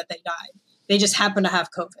another that they died. They just happened to have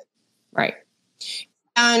COVID. Right.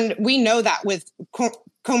 And we know that with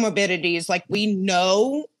comorbidities, like we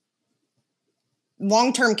know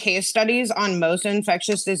long-term case studies on most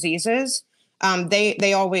infectious diseases,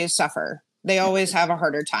 they always suffer. They always have a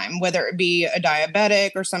harder time, whether it be a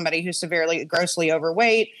diabetic or somebody who's grossly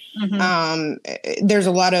overweight. There's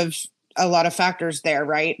a lot of factors there,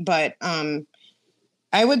 right? But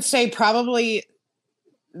I would say probably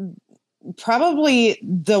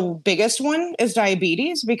the biggest one is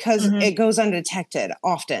diabetes because it goes undetected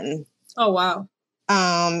often. Oh, wow.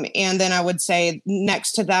 And then I would say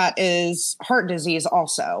next to that is heart disease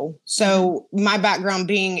also. So my background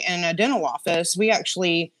being in a dental office, we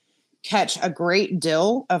actually catch a great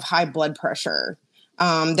deal of high blood pressure.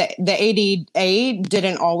 The ADA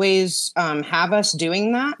didn't always have us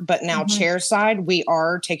doing that, but now chair side, we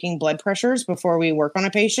are taking blood pressures before we work on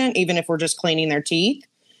a patient, even if we're just cleaning their teeth.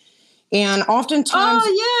 And oftentimes,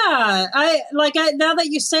 now that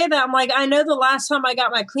you say that, I'm like, I know the last time I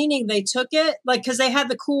got my cleaning, they took it, like, because they had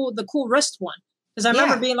the cool wrist one. Because I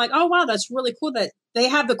remember being like, oh wow, that's really cool that they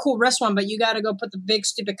have the cool wrist one, but you got to go put the big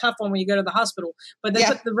stupid cuff on when you go to the hospital. But they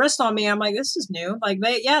put the wrist on me. I'm like, this is new. Like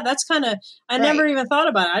that's kind of, I never even thought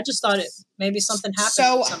about it. I just thought maybe something happened.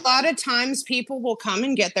 So a lot of times people will come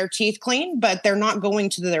and get their teeth cleaned, but they're not going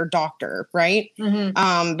to their doctor, right?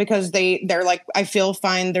 Because they're like, I feel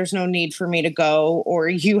fine. There's no need for me to go. Or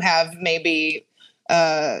you have maybe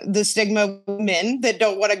the stigma of men that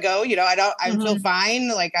don't want to go, I feel fine.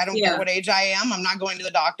 Like, I don't care what age I am. I'm not going to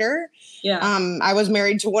the doctor. Yeah. I was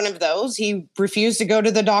married to one of those. He refused to go to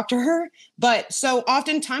the doctor. But so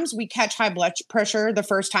oftentimes we catch high blood pressure the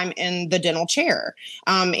first time in the dental chair.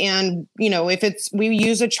 And if we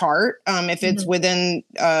use a chart, if it's within,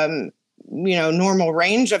 normal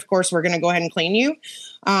range, of course, we're going to go ahead and clean you.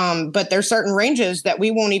 But there's certain ranges that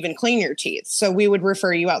we won't even clean your teeth. So we would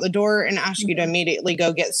refer you out the door and ask you to immediately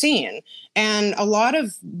go get seen. And a lot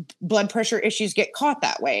of blood pressure issues get caught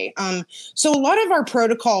that way. So a lot of our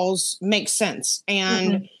protocols make sense.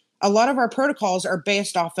 And a lot of our protocols are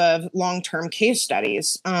based off of long-term case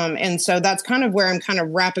studies. And so that's kind of where I'm kind of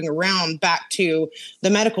wrapping around back to the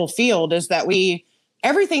medical field is that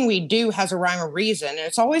everything we do has a rhyme or reason, and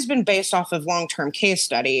it's always been based off of long-term case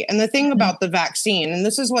study. And the thing about the vaccine, and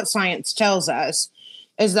this is what science tells us,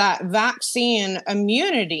 is that vaccine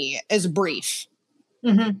immunity is brief.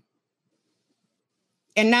 And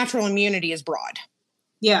natural immunity is broad.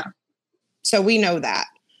 Yeah. So we know that.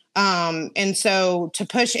 And so to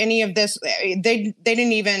push any of this, they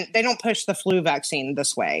don't push the flu vaccine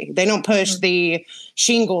this way. They don't push the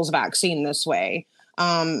shingles vaccine this way.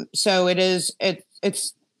 So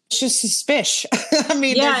it's just suspicious. I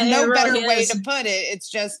mean, there's no better way to put it. It's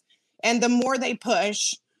just, and the more they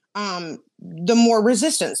push, the more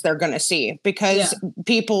resistance they're going to see, because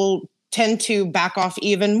people tend to back off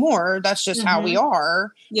even more. That's just how we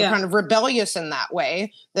are. We're kind of rebellious in that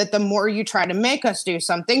way, that the more you try to make us do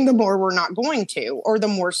something, the more we're not going to, or the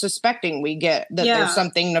more suspecting we get that there's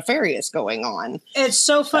something nefarious going on. It's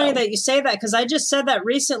so funny that you say that, because I just said that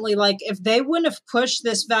recently. Like, if they wouldn't have pushed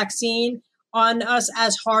this vaccine on us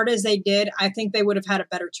as hard as they did, I think they would have had a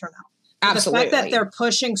better turnout. Absolutely. The fact that they're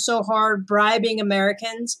pushing so hard, bribing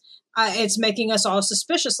Americans, it's making us all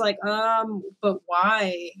suspicious. Like, but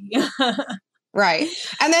why? Right.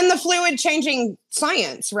 And then the fluid changing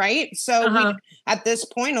science, right? So at this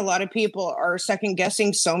point, a lot of people are second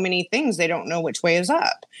guessing so many things. They don't know which way is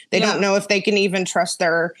up. They don't know if they can even trust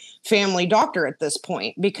their family doctor at this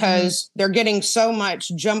point, because they're getting so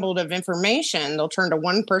much jumbled of information. They'll turn to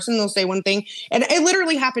one person, they'll say one thing. And it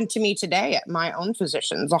literally happened to me today at my own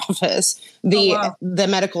physician's office. The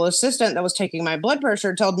medical assistant that was taking my blood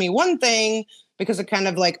pressure told me one thing, because I kind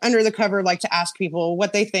of like under the cover, like to ask people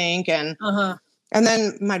what they think. And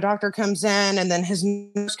then my doctor comes in, and then his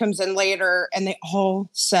nurse comes in later, and they all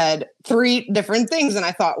said 3 different things. And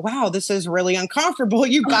I thought, wow, this is really uncomfortable.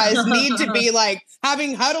 You guys need to be like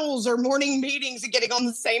having huddles or morning meetings and getting on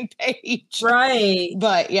the same page. Right.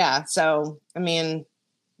 But yeah, so, I mean,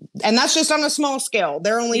 and that's just on a small scale.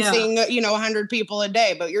 They're only seeing, 100 people a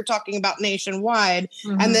day, but you're talking about nationwide.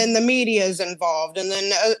 And then the media is involved, and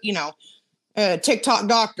then, TikTok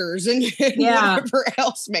doctors and whatever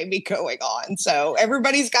else may be going on. So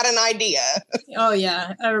everybody's got an idea. Oh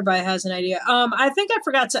yeah. Everybody has an idea. I think I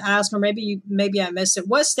forgot to ask, or maybe I missed it.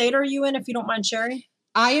 What state are you in, if you don't mind sharing?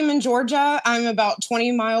 I am in Georgia. I'm about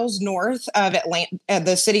 20 miles north of Atlanta,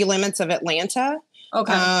 the city limits of Atlanta.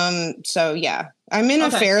 Okay. So yeah, I'm in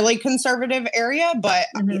a fairly conservative area, but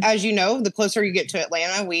as you know, the closer you get to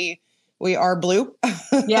Atlanta, we are blue.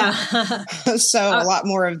 Yeah. So a lot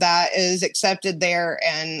more of that is accepted there.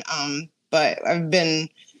 And, but I've been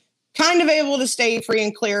kind of able to stay free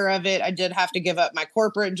and clear of it. I did have to give up my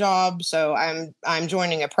corporate job. So I'm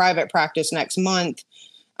joining a private practice next month.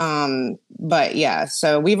 But yeah,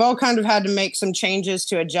 so we've all kind of had to make some changes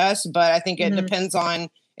to adjust, but I think it depends on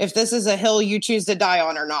if this is a hill you choose to die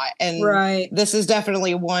on or not. And this is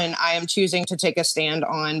definitely one I am choosing to take a stand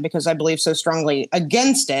on, because I believe so strongly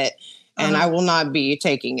against it. And I will not be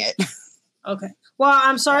taking it. Okay. Well,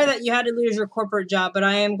 I'm sorry that you had to lose your corporate job, but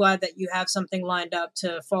I am glad that you have something lined up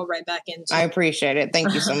to fall right back into. I appreciate it.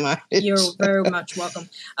 Thank you so much. You're very much welcome.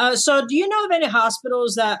 So do you know of any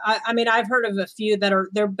hospitals that, I mean, I've heard of a few that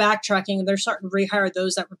they're backtracking. They're starting to rehire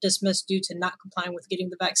those that were dismissed due to not complying with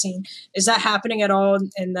getting the vaccine. Is that happening at all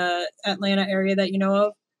in the Atlanta area that you know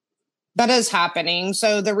of? That is happening.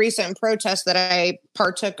 So the recent protest that I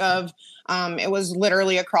partook of, it was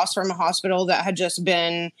literally across from a hospital that had just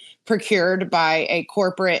been procured by a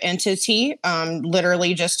corporate entity,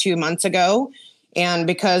 literally just 2 months ago. And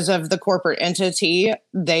because of the corporate entity,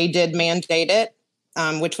 they did mandate it,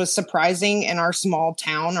 which was surprising in our small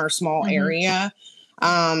town, our small area.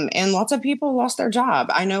 And lots of people lost their job.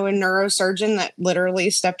 I know a neurosurgeon that literally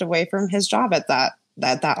stepped away from his job at that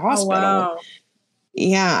hospital. Oh, wow.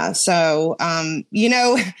 Yeah. So,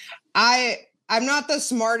 I'm not the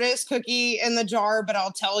smartest cookie in the jar, but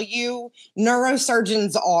I'll tell you,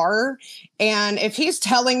 neurosurgeons are. And if he's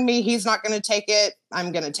telling me he's not going to take it,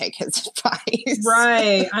 I'm going to take his advice.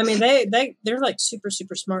 Right. I mean, they're like super,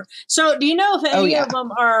 super smart. So do you know if any of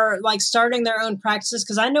them are like starting their own practices?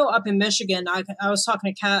 Because I know up in Michigan, I was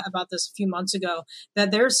talking to Kat about this a few months ago,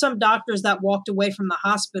 that there's some doctors that walked away from the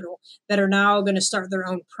hospital that are now going to start their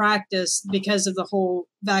own practice because of the whole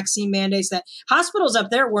vaccine mandates, that hospitals up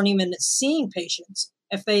there weren't even seeing patients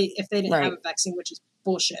if they didn't have a vaccine, which is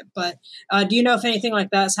bullshit. But do you know if anything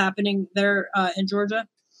like that's happening there in Georgia?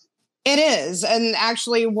 It is. And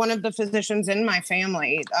actually, one of the physicians in my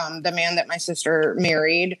family, the man that my sister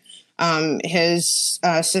married, his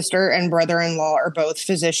sister and brother-in-law are both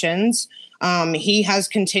physicians. He has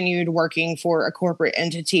continued working for a corporate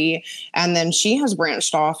entity, and then she has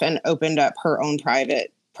branched off and opened up her own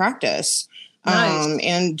private practice. Nice.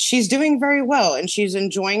 And she's doing very well, and she's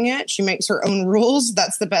enjoying it. She makes her own rules.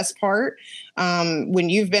 That's the best part. When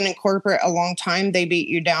you've been in corporate a long time, they beat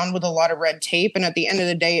you down with a lot of red tape. And at the end of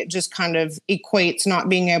the day, it just kind of equates not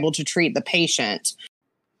being able to treat the patient.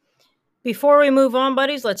 Before we move on,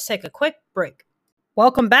 buddies, let's take a quick break.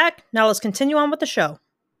 Welcome back. Now let's continue on with the show.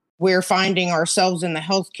 we're finding ourselves in the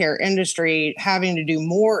healthcare industry having to do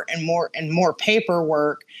more and more and more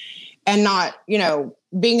paperwork and not,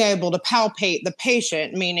 being able to palpate the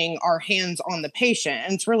patient, meaning our hands on the patient.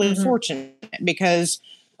 And it's really fortunate because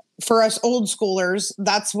for us old schoolers,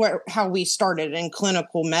 that's how we started in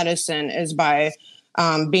clinical medicine, is by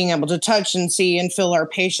being able to touch and see and feel our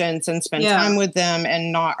patients and spend time with them,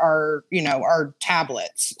 and not our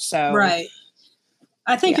tablets. So, right.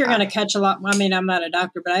 I think you're going to catch a lot. I mean, I'm not a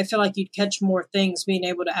doctor, but I feel like you'd catch more things being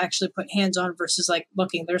able to actually put hands on versus like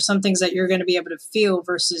looking. There's some things that you're going to be able to feel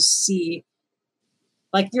versus see.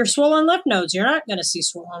 Like your swollen lymph nodes, you're not going to see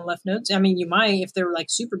swollen lymph nodes. I mean, you might if they're like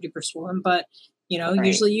super duper swollen, but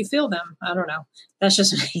usually you feel them. I don't know. That's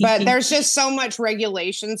just me. But there's just so much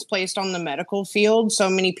regulations placed on the medical field. So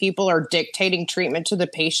many people are dictating treatment to the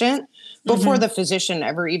patient before the physician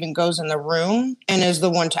ever even goes in the room and is the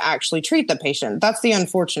one to actually treat the patient. That's the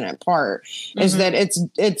unfortunate part, is that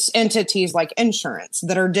it's entities like insurance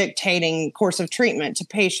that are dictating course of treatment to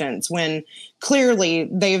patients when clearly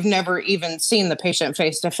they've never even seen the patient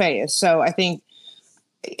face to face. So I think,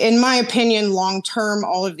 in my opinion, long term,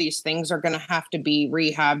 all of these things are going to have to be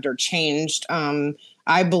rehabbed or changed.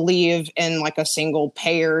 I believe in like a single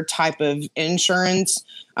payer type of insurance,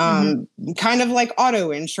 kind of like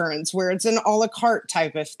auto insurance, where it's an a la carte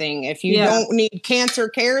type of thing. If you don't need cancer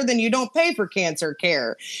care, then you don't pay for cancer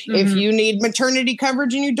care. If you need maternity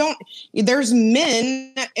coverage and there's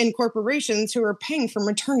men in corporations who are paying for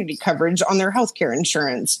maternity coverage on their healthcare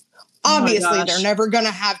insurance. Obviously, they're never going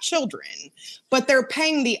to have children, but they're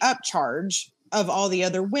paying the upcharge of all the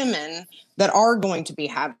other women that are going to be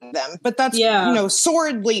having them. But that's,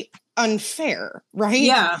 sordidly unfair, right?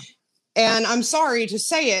 Yeah. And I'm sorry to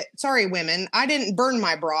say it. Sorry, women. I didn't burn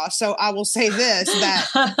my bra. So I will say this, that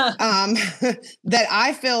that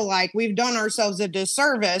I feel like we've done ourselves a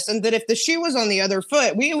disservice, and that if the shoe was on the other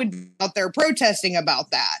foot, we would be out there protesting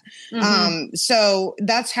about that. So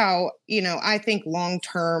that's how, I think long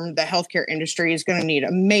term, the healthcare industry is going to need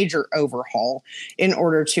a major overhaul in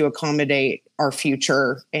order to accommodate our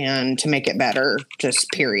future and to make it better, just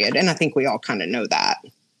period. And I think we all kind of know that.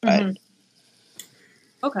 But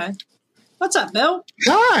okay. What's up, Bill?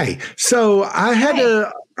 Hi. So I had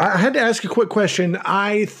to ask a quick question.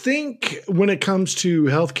 I think when it comes to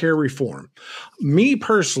healthcare reform, me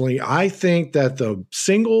personally, I think that the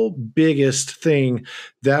single biggest thing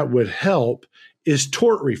that would help is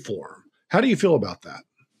tort reform. How do you feel about that?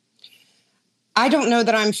 I don't know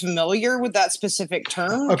that I'm familiar with that specific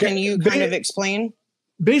term. Okay. Can you kind of explain?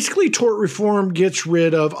 Basically, tort reform gets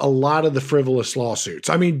rid of a lot of the frivolous lawsuits.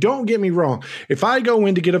 I mean, don't get me wrong. If I go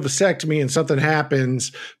in to get a vasectomy and something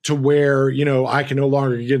happens to where, I can no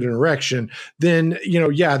longer get an erection, then,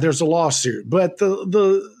 there's a lawsuit. But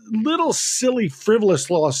the little silly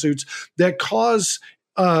frivolous lawsuits that cause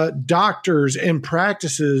doctors and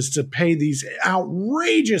practices to pay these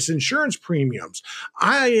outrageous insurance premiums,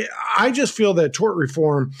 I just feel that tort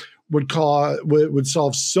reform would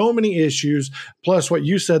solve so many issues. Plus what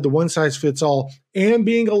you said, the one size fits all, and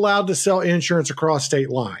being allowed to sell insurance across state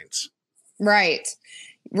lines. Right.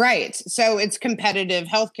 So it's competitive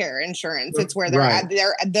healthcare insurance. It's where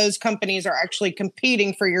those companies are actually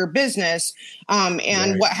competing for your business.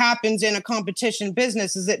 What happens in a competition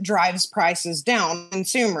business is it drives prices down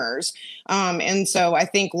consumers. And so I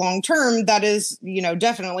think long term that is,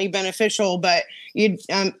 definitely beneficial, but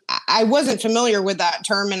I wasn't familiar with that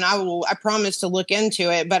term, and I promise to look into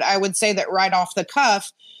it, but I would say that right off the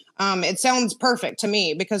cuff, it sounds perfect to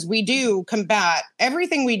me, because we do combat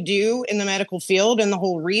everything we do in the medical field. And the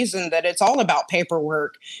whole reason that it's all about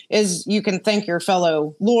paperwork is you can thank your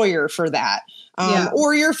fellow lawyer for that.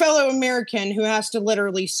 Or your fellow American who has to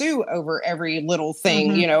literally sue over every little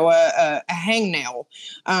thing, a hangnail.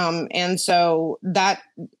 And so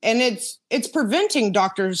it's preventing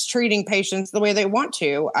doctors treating patients the way they want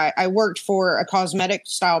to. I worked for a cosmetic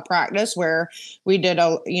style practice where we did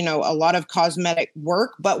a lot of cosmetic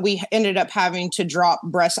work, but we ended up having to drop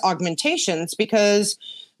breast augmentations because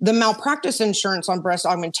the malpractice insurance on breast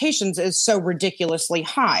augmentations is so ridiculously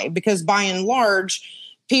high, because by and large,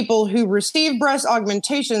 people who receive breast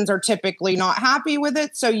augmentations are typically not happy with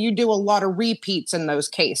it. So you do a lot of repeats in those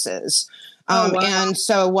cases. And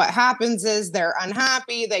so what happens is they're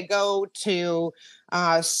unhappy. They go to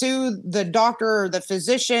sue the doctor or the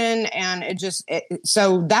physician. And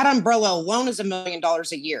so that umbrella alone is $1 million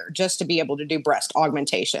a year just to be able to do breast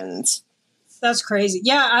augmentations. That's crazy.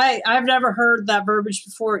 Yeah, I've never heard that verbiage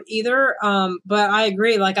before either. But I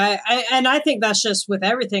agree. Like I think that's just with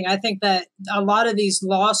everything. I think that a lot of these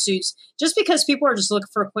lawsuits, just because people are just looking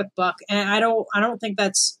for a quick buck, and I don't think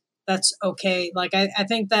that's that's okay. Like, I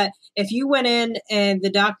think that if you went in and the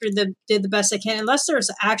doctor did the best they can, unless there's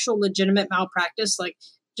actual legitimate malpractice, like,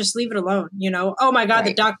 just leave it alone. Oh my God,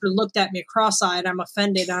 the doctor looked at me cross-eyed. I'm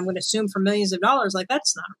offended. I'm going to sue him for millions of dollars. Like,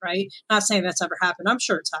 that's not right. Not saying that's ever happened. I'm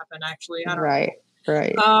sure it's happened, actually. I don't know.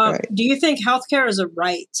 Right. Do you think healthcare is a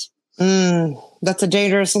right? That's a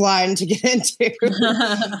dangerous line to get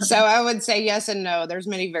into. So I would say yes and no. There's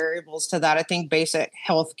many variables to that. I think basic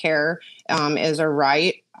healthcare is a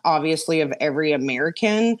right, obviously, of every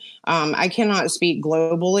American. I cannot speak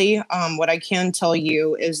globally. What I can tell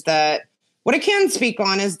you is that what I can speak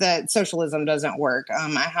on is that socialism doesn't work. I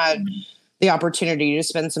had the opportunity to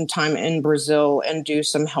spend some time in Brazil and do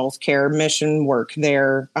some healthcare mission work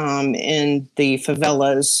there in the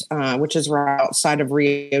favelas, which is right outside of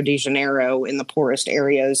Rio de Janeiro in the poorest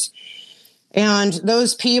areas. And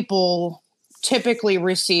those people typically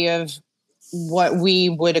receive what we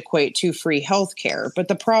would equate to free healthcare. But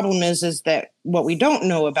the problem is that what we don't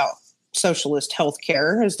know about socialist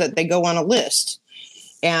healthcare is that they go on a list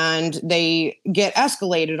and they get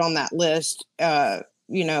escalated on that list,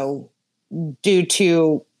 due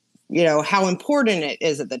to, how important it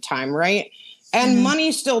is at the time, right? And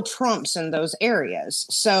money still trumps in those areas.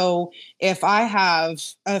 So if I have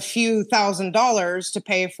a few $1,000s to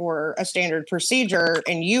pay for a standard procedure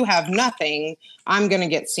and you have nothing, I'm going to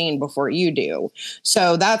get seen before you do.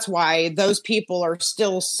 So that's why those people are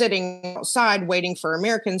still sitting outside waiting for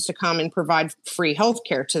Americans to come and provide free health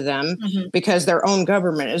care to them because their own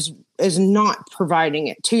government is not providing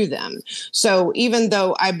it to them. So even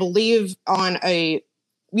though I believe on a,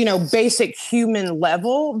 basic human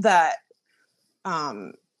level that,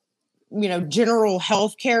 general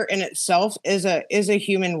health care in itself is a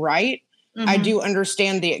human right. I do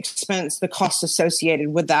understand the expense, the cost associated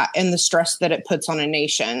with that, and the stress that it puts on a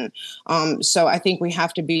nation. So I think we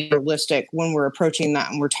have to be realistic when we're approaching that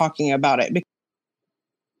and we're talking about it.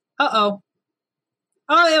 Oh,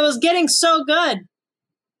 it was getting so good.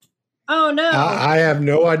 Oh no! I have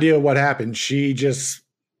no idea what happened. She just,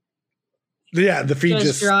 the feed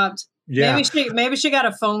just dropped. Yeah. Maybe she got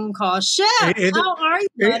a phone call. Shit, how are you,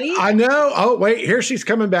 buddy? I know. Oh, wait, here she's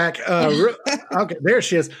coming back. Okay, there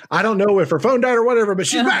she is. I don't know if her phone died or whatever, but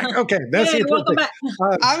she's back. Okay, that's it. Welcome back.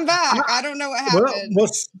 I'm back. I don't know what happened. Well,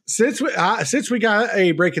 since we got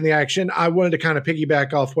a break in the action, I wanted to kind of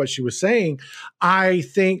piggyback off what she was saying. I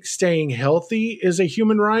think staying healthy is a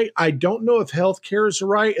human right. I don't know if healthcare is a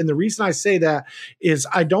right, and the reason I say that is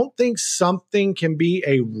I don't think something can be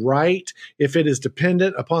a right if it is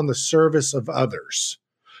dependent upon the service of others.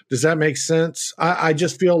 Does that make sense? I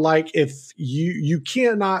just feel like if you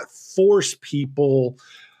cannot force people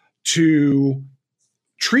to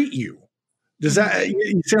treat you. Does that,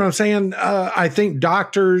 you see what I'm saying? I think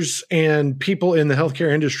doctors and people in the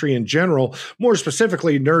healthcare industry in general, more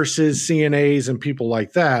specifically nurses, CNAs, and people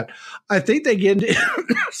like that, I think they get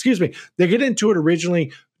into, they get into it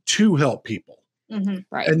originally to help people.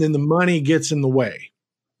 Right. And then the money gets in the way.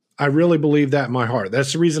 I really believe that in my heart.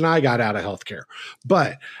 That's the reason I got out of healthcare.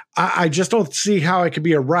 But I just don't see how it could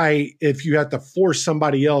be a right if you have to force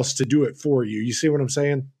somebody else to do it for you. You see what I'm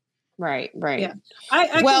saying? Right. Yeah. I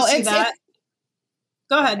can see that.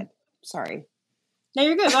 Go ahead. Sorry. No,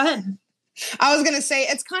 you're good. Go ahead. I was going to say,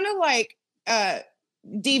 it's kind of like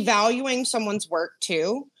devaluing someone's work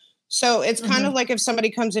too. So it's kind of like if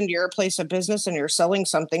somebody comes into your place of business and you're selling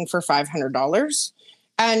something for $500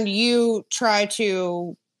 and you try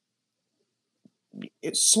to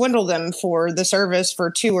swindle them for the service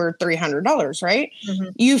for $200 or $300, right?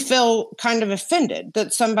 You feel kind of offended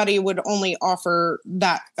that somebody would only offer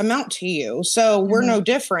that amount to you. So we're no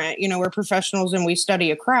different. We're professionals and we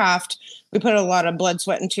study a craft. We put a lot of blood,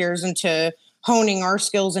 sweat, and tears into honing our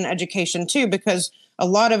skills and education too, because a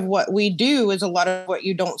lot of what we do is a lot of what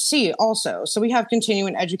you don't see also. So we have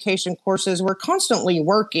continuing education courses. We're constantly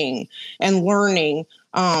working and learning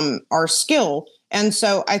our skill. And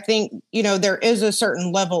so I think, there is a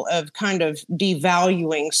certain level of kind of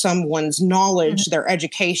devaluing someone's knowledge, their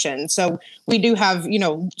education. So we do have,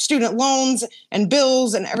 student loans and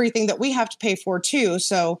bills and everything that we have to pay for too.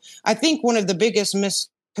 So I think one of the biggest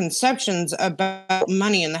misconceptions about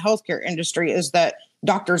money in the healthcare industry is that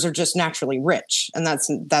doctors are just naturally rich. And that's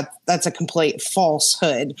a complete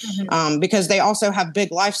falsehood because they also have big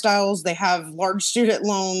lifestyles. They have large student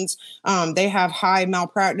loans. They have high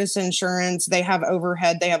malpractice insurance. They have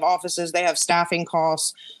overhead. They have offices. They have staffing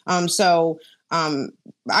costs. So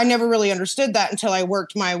I never really understood that until I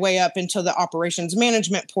worked my way up into the operations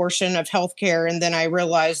management portion of healthcare. And then I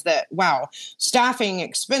realized that, wow, staffing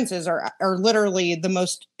expenses are literally the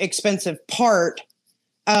most expensive part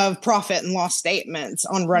of profit and loss statements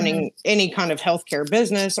on running any kind of healthcare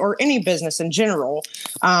business or any business in general.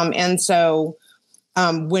 And so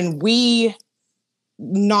when we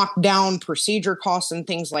knock down procedure costs and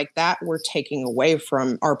things like that, we're taking away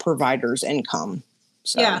from our providers' income.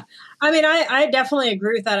 So. Yeah. I mean, I definitely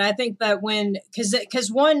agree with that. I think that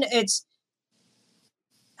because one, it's,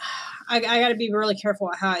 I got to be really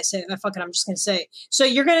careful how I say it. I'm just going to say it. So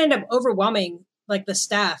you're going to end up overwhelming like the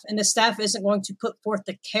staff, and the staff isn't going to put forth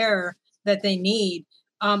the care that they need.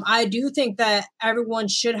 I do think that everyone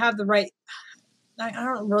should have the right. I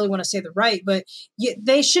don't really want to say the right, but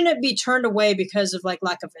they shouldn't be turned away because of like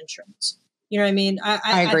lack of insurance. You know what I mean?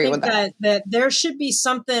 I agree with that. That there should be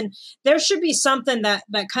something. There should be something that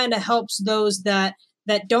kind of helps those that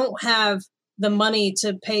don't have the money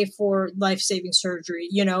to pay for life-saving surgery.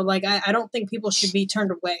 You know, like I don't think people should be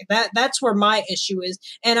turned away. That's where my issue is.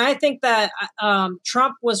 And I think that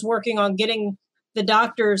Trump was working on getting the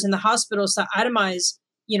doctors and the hospitals to itemize,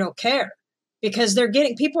 care, because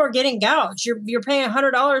people are getting gouged. You're paying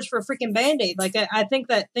 $100 for a freaking Band-Aid. Like I think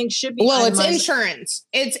that things should be. Well, itemized.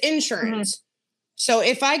 It's insurance. Mm-hmm. So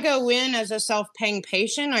if I go in as a self-paying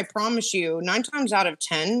patient, I promise you 9 times out of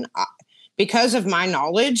 10, because of my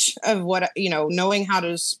knowledge of what, knowing how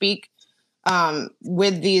to speak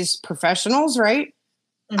with these professionals, right?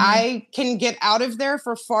 Mm-hmm. I can get out of there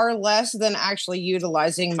for far less than actually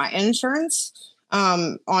utilizing my insurance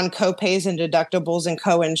on co-pays and deductibles and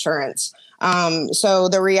co-insurance. So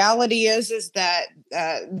the reality is that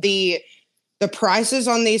the prices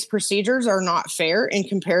on these procedures are not fair in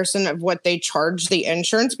comparison of what they charge the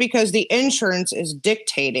insurance, because the insurance is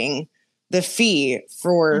dictating the fee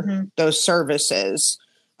for those services.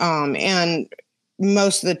 And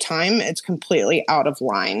most of the time it's completely out of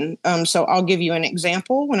line. So I'll give you an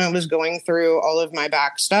example. When I was going through all of my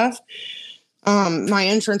back stuff, my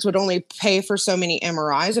insurance would only pay for so many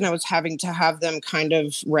MRIs, and I was having to have them kind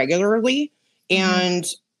of regularly. And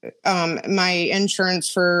my insurance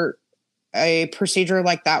for a procedure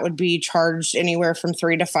like that would be charged anywhere from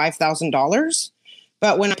 $3,000 to $5,000.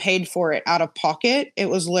 But when I paid for it out of pocket, it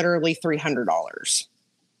was literally $300.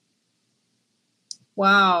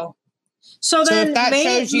 Wow. So then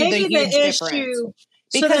maybe the issue,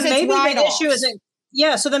 because maybe the issue isn't,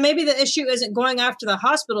 so then maybe the issue isn't going after the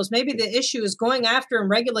hospitals. Maybe the issue is going after and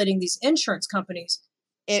regulating these insurance companies.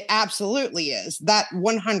 It absolutely is. That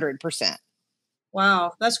 100%.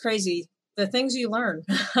 Wow. That's crazy. The things you learn.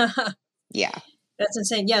 Yeah. That's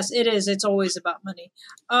insane. Yes, it is. It's always about money.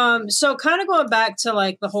 So kind of going back to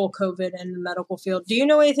like the whole COVID and the medical field, do you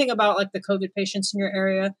know anything about like the COVID patients in your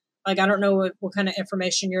area? Like, I don't know what kind of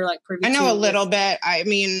information you're like privy to. I know a little bit. I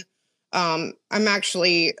mean, I'm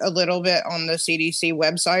actually a little bit on the CDC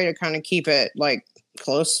website to kind of keep it like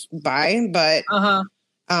close by, but,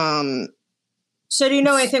 so do you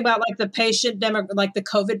know anything about like the the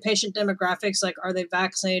COVID patient demographics? Like, are they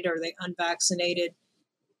vaccinated or are they unvaccinated?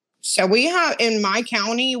 So we have, in my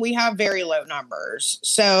county, we have very low numbers.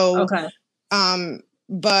 So,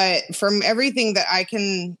 but from everything that I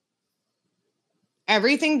can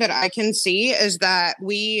see is that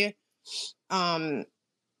we're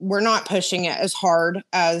not pushing it as hard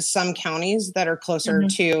as some counties that are closer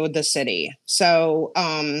to the city. So,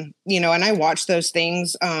 and I watch those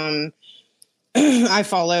things. I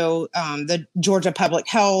follow the Georgia Public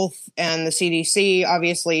Health and the CDC.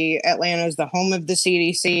 Obviously, Atlanta is the home of the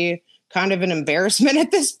CDC. Kind of an embarrassment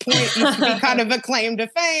at this point. Used to be kind of a claim to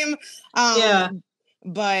fame.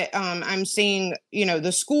 But I'm seeing,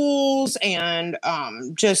 the schools and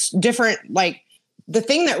just different, like, the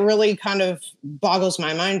thing that really kind of boggles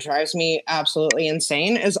my mind, drives me absolutely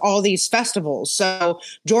insane, is all these festivals. So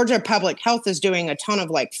Georgia Public Health is doing a ton of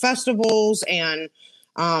like festivals and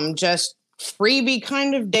just freebie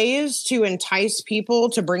kind of days to entice people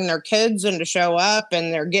to bring their kids and to show up,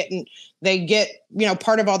 and they get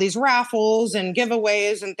part of all these raffles and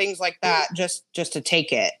giveaways and things like that just to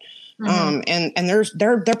take it. And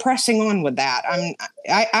they're pressing on with that.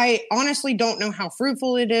 I honestly don't know how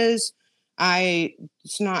fruitful it is.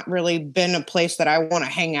 It's not really been a place that I want to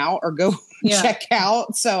hang out or go check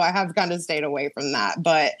out, so I have kind of stayed away from that.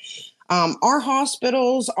 But our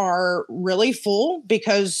hospitals are really full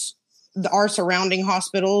because our surrounding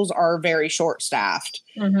hospitals are very short-staffed.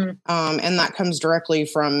 And that comes directly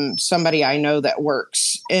from somebody I know that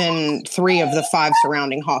works in 3 of the 5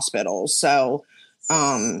 surrounding hospitals. So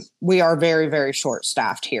we are very, very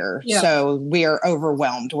short-staffed here. So we are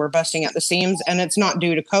overwhelmed. We're busting at the seams, and it's not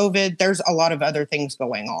due to COVID. There's a lot of other things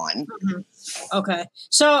going on. Okay.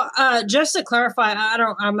 So just to clarify,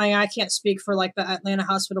 I can't speak for like the Atlanta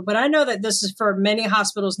hospital, but I know that this is for many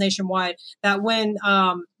hospitals nationwide, that when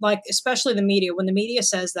like especially the media, when the media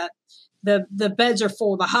says that the beds are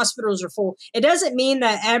full, the hospitals are full, it doesn't mean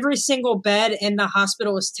that every single bed in the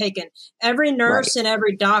hospital is taken. Every nurse and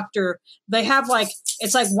every doctor, they have like,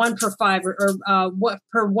 it's like 1 per 5 or what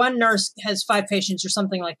per one nurse has 5 patients or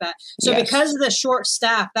something like that. So because of the short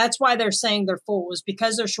staff, that's why they're saying they're full, is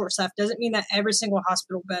because they're short staff. Doesn't mean that every single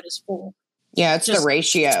hospital bed is full. Yeah, it's just the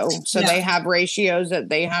ratio. So they have ratios that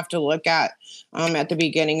they have to look at the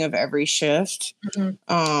beginning of every shift.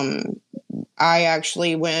 I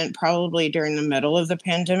actually went probably during the middle of the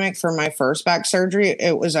pandemic for my first back surgery.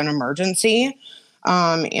 It was an emergency.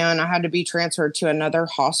 And I had to be transferred to another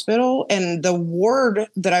hospital. And the ward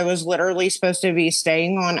that I was literally supposed to be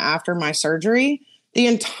staying on after my surgery, the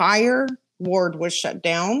entire ward was shut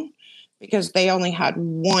down because they only had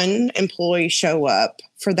 1 employee show up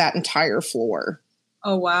for that entire floor.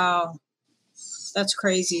 Oh, wow. That's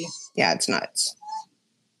crazy. Yeah, it's nuts.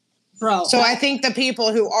 Bro. So I think the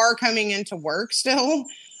people who are coming into work still,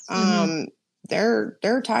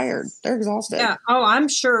 they're tired. They're exhausted. Yeah. Oh, I'm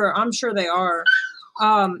sure they are.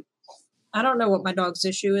 I don't know what my dog's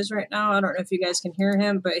issue is right now. I don't know if you guys can hear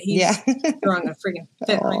him, but he's throwing a freaking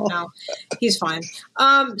fit right now. He's fine.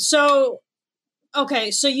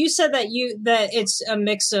 Okay, so you said that it's a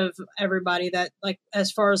mix of everybody, that like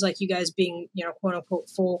as far as like you guys being, you know, quote unquote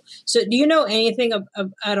full. So do you know anything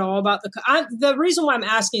at all about the reason why I'm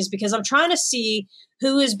asking is because I'm trying to see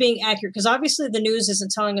who is being accurate, because obviously the news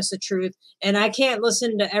isn't telling us the truth, and I can't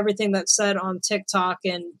listen to everything that's said on TikTok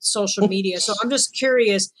and social media. So I'm just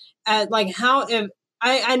curious at like how, if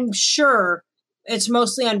I'm sure it's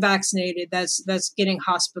mostly unvaccinated that's getting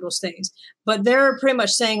hospital stays, but they're pretty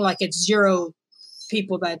much saying like it's 0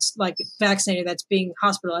 people that's like vaccinated that's being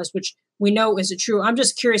hospitalized, which we know isn't true. I'm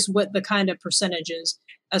just curious what the kind of percentage is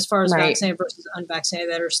as far as vaccinated versus unvaccinated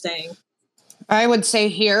that are staying. I would say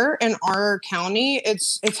here in our county,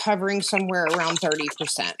 it's hovering somewhere around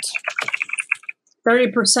 30%.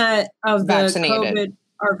 30% of the vaccinated. COVID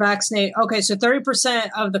are vaccinated. Okay, so 30%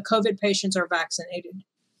 of the COVID patients are vaccinated.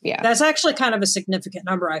 Yeah. That's actually kind of a significant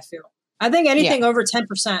number, I feel. I think anything over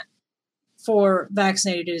 10% for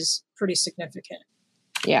vaccinated is pretty significant.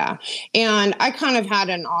 Yeah. And I kind of had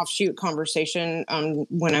an offshoot conversation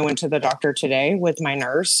when I went to the doctor today with my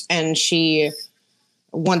nurse, and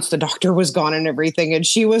once the doctor was gone and everything, and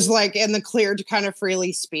she was like in the clear to kind of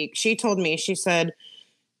freely speak. She told me, she said,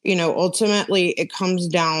 you know, ultimately it comes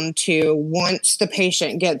down to once the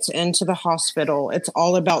patient gets into the hospital, it's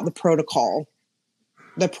all about the protocol.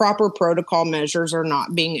 The proper protocol measures are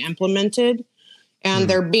not being implemented, and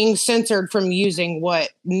they're being censored from using what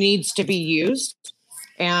needs to be used.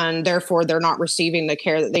 And therefore, they're not receiving the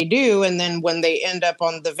care that they do. And then when they end up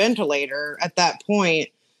on the ventilator, at that point,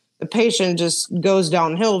 the patient just goes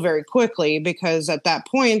downhill very quickly, because at that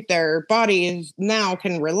point, their body now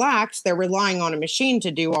can relax. They're relying on a machine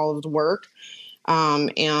to do all of the work.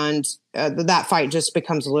 And that fight just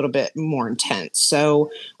becomes a little bit more intense.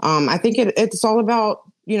 So I think it's all about,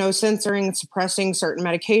 you know, censoring and suppressing certain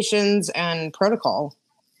medications and protocol.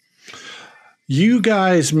 You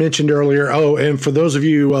guys mentioned earlier, and for those of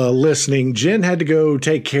you listening, Jen had to go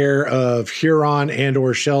take care of Huron and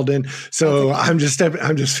or Sheldon. So I'm just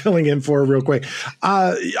filling in for her real quick.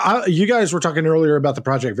 You guys were talking earlier about the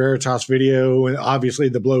Project Veritas video and obviously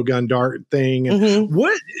the blowgun dart thing.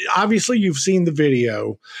 Obviously you've seen the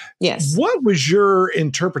video. Yes. What was your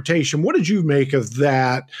interpretation? What did you make of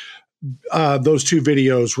that? Those 2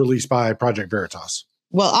 videos released by Project Veritas?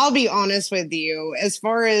 Well, I'll be honest with you, as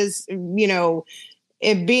far as, you know,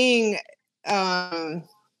 it being a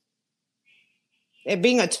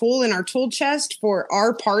tool in our tool chest for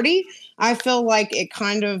our party, I feel like it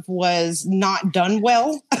kind of was not done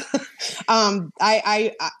well.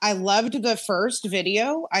 I loved the first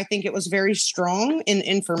video. I think it was very strong in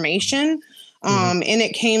information. And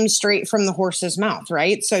it came straight from the horse's mouth,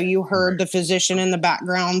 right? So you heard the physician in the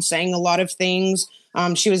background saying a lot of things.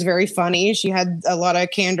 She was very funny. She had a lot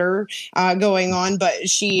of candor going on, but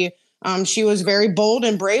she was very bold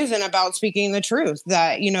and brazen about speaking the truth,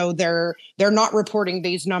 that, you know, they're not reporting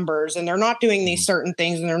these numbers, and they're not doing these certain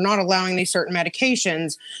things, and they're not allowing these certain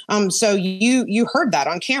medications. So you heard that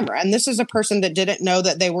on camera. And this is a person that didn't know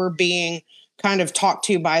that they were being kind of talked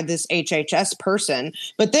to by this HHS person.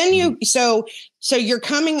 But then so you're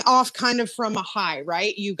coming off kind of from a high,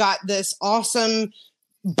 right? You got this awesome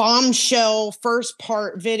bombshell first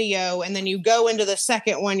part video, and then you go into the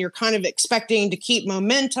second one, you're kind of expecting to keep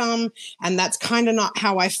momentum, and that's kind of not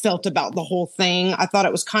how I felt about the whole thing. I thought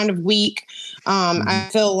it was kind of weak. I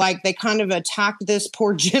feel like they kind of attacked this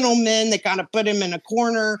poor gentleman. They kind of put him in a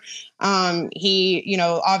corner. He, you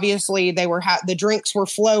know, obviously they were the drinks were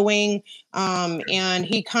flowing, and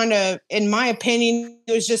he kind of, in my opinion,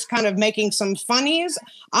 he was just kind of making some funnies.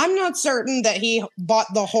 I'm not certain that he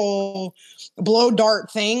bought the whole blow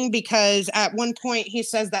dart thing, because at one point he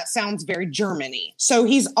says that sounds very Germany. So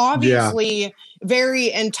he's obviously very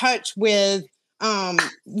in touch with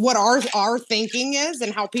what our thinking is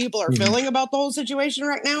and how people are feeling about the whole situation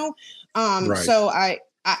right now. So I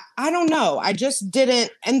don't know. I just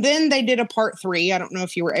didn't. And then they did a part 3. I don't know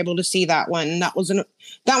if you were able to see that one. That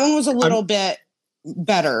one was a little bit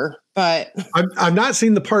better, but I've not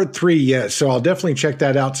seen the part 3 yet, so I'll definitely check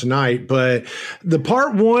that out tonight. But the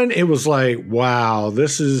part 1, it was like, wow,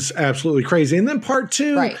 this is absolutely crazy. And then part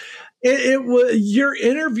 2, right. It was, you're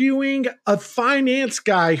interviewing a finance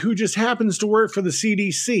guy who just happens to work for the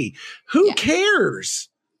CDC. Who cares?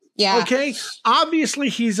 Yeah. Okay. Obviously,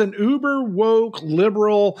 he's an uber woke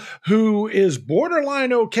liberal who is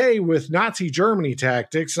borderline okay with Nazi Germany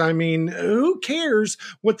tactics. I mean, who cares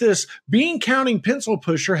what this bean counting pencil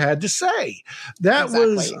pusher had to say? That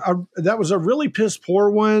was a really piss poor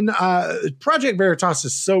one. Project Veritas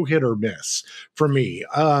is so hit or miss for me.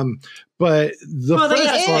 But the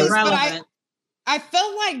first part, I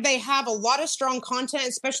feel like they have a lot of strong content,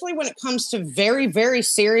 especially when it comes to very, very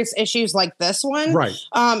serious issues like this one. Right.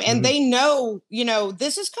 And they know, you know,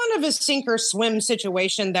 this is kind of a sink or swim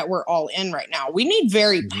situation that we're all in right now. We need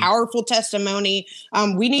very powerful testimony.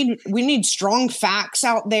 We need strong facts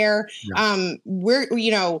out there. Yeah. We're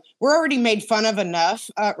already made fun of enough.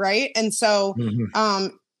 Right. And so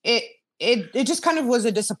it just kind of was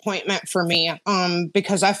a disappointment for me,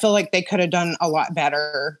 because I feel like they could have done a lot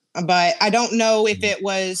better. But I don't know if it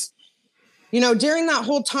was, you know, during that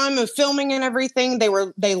whole time of filming and everything,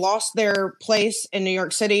 they lost their place in New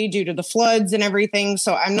York City due to the floods and everything.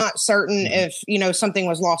 So I'm not certain if, you know, something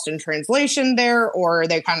was lost in translation there, or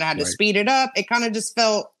they kind of had to speed it up. It kind of just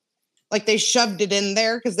felt like they shoved it in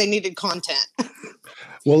there because they needed content.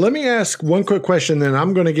 Well, let me ask one quick question, then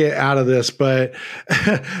I'm going to get out of this, but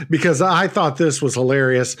because I thought this was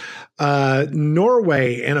hilarious.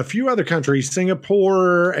 Norway and a few other countries,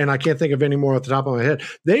 Singapore, and I can't think of any more off the top of my head,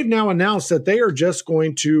 they've now announced that they are just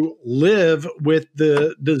going to live with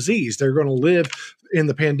the disease. They're going to live in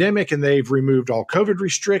the pandemic, and they've removed all COVID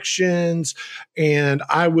restrictions. And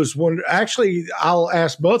I was wondering, actually, I'll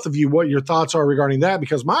ask both of you what your thoughts are regarding that,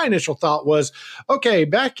 because my initial thought was, okay,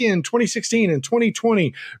 back in 2016 and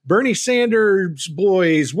 2020, Bernie Sanders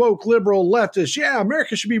boys, woke liberal leftists, yeah,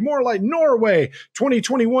 America should be more like Norway.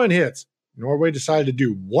 2021 hits. Norway decided to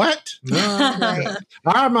do what? No. Right.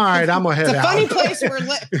 I'm all right. I'm gonna head out. Funny place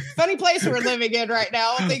we're living in right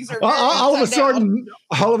now. Things are all of a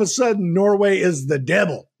sudden, Norway is the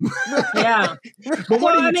devil. Yeah. Well,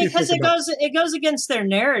 I mean, because it goes against their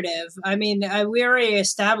narrative. I mean, we already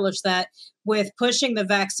established that with pushing the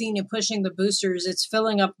vaccine and pushing the boosters, it's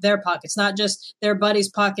filling up their pockets, not just their buddies'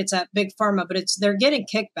 pockets at Big Pharma, but they're getting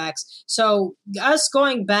kickbacks. So us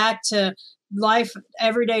going back to life,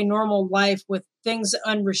 everyday normal life with things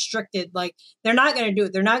unrestricted, like they're not going to do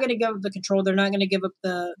it. They're not going to give up the control. They're not going to give up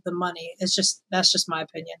the money. That's just my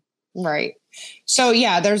opinion. Right. So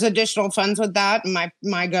yeah, there's additional funds with that.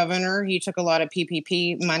 My governor, he took a lot of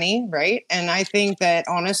PPP money, right? And I think that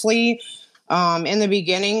honestly, in the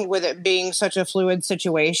beginning, with it being such a fluid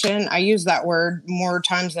situation, I use that word more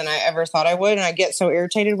times than I ever thought I would. And I get so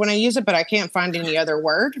irritated when I use it, but I can't find any other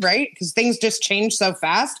word, right? Because things just change so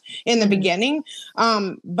fast in the beginning.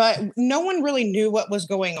 But no one really knew what was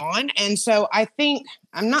going on. And so I think,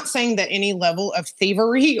 I'm not saying that any level of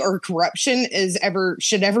thievery or corruption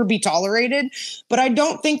should ever be tolerated, but I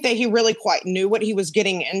don't think that he really quite knew what he was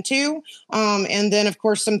getting into. And then, of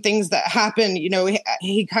course, some things that happened, you know,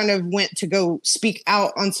 he kind of went to go speak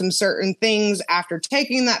out on some certain things after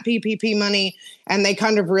taking that PPP money, and they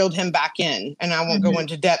kind of reeled him back in. And I won't go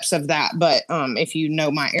into depths of that, but if you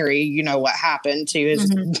know my area, you know what happened to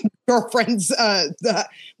his girlfriend's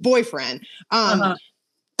boyfriend.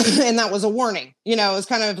 And that was a warning. You know, it's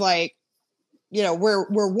kind of like, you know, we're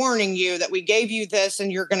warning you that we gave you this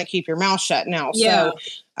and you're going to keep your mouth shut now. Yeah.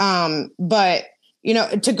 So, but you know,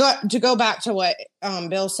 to go back to what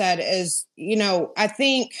Bill said is, you know, I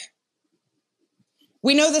think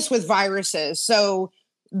we know this with viruses. So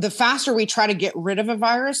the faster we try to get rid of a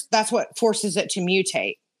virus, that's what forces it to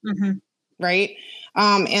mutate. Right.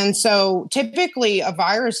 And so typically a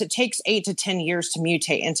virus, it takes 8 to 10 years to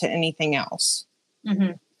mutate into anything else.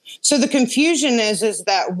 Mm-hmm. So the confusion is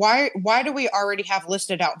that why do we already have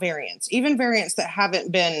listed out variants, even variants that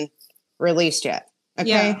haven't been released yet? Okay.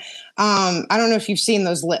 Yeah. I don't know if you've seen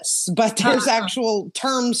those lists, but there's actual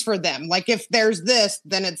terms for them. Like if there's this,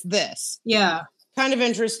 then it's this. Yeah. Kind of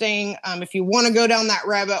interesting. If you want to go down that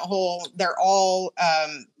rabbit hole, they're all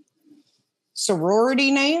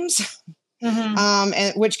sorority names. Mm-hmm.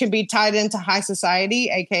 And which can be tied into high society,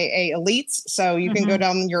 aka elites. So you can go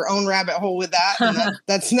down your own rabbit hole with that. And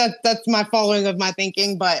that's my following of my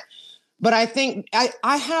thinking. But I think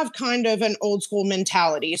I have kind of an old school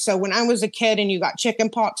mentality. So when I was a kid and you got chicken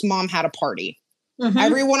pox, mom had a party. Mm-hmm.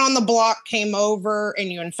 Everyone on the block came over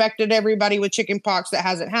and you infected everybody with chicken pox that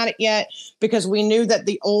hasn't had it yet, because we knew that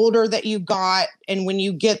the older that you got, and when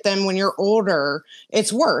you get them when you're older,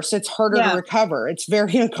 it's worse. It's harder to recover. It's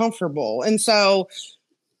very uncomfortable. And so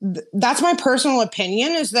that's my personal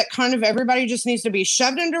opinion, is that kind of everybody just needs to be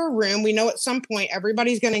shoved into a room. We know at some point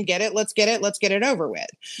everybody's going to get it. Let's get it over with.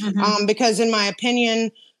 Mm-hmm. Because in my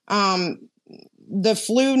opinion, the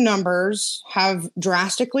flu numbers have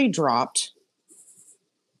drastically dropped.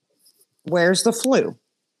 Where's the flu?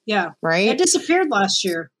 Yeah. Right. It disappeared last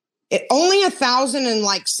year. Only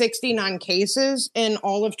 1,069 cases in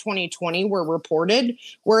all of 2020 were reported,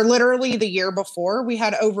 where literally the year before we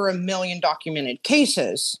had over 1 million documented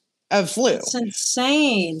cases of flu. It's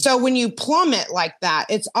insane. So when you plummet like that,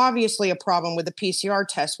 it's obviously a problem with the PCR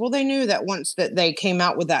test. Well, they knew that once that they came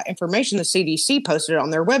out with that information, the CDC posted it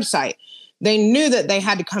on their website. They knew that they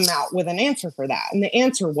had to come out with an answer for that. And the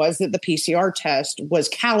answer was that the PCR test was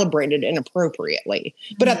calibrated inappropriately.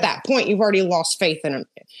 But at that point, you've already lost faith in them.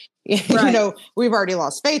 Right. We've already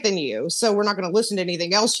lost faith in you. So we're not going to listen to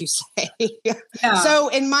anything else you say. Yeah. So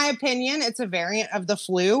in my opinion, it's a variant of the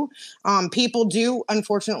flu. People do,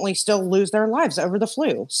 unfortunately, still lose their lives over the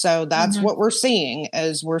flu. So that's what we're seeing,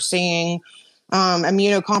 is we're seeing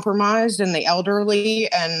immunocompromised and the elderly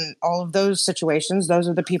and all of those situations. Those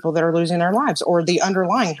are the people that are losing their lives, or the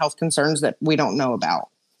underlying health concerns that we don't know about.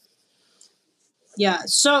 Yeah.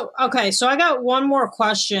 So I got one more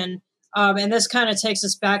question. And this kind of takes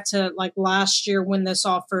us back to like last year when this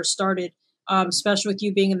all first started, especially with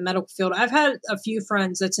you being in the medical field. I've had a few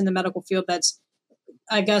friends that's in the medical field that's,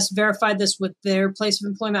 I guess, verified this with their place of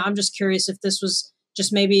employment. I'm just curious if this was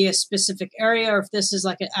just maybe a specific area or if this is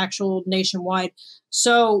like an actual nationwide.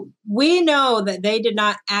 So we know that they did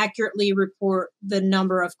not accurately report the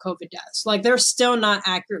number of COVID deaths. Like they're still not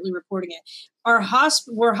accurately reporting it.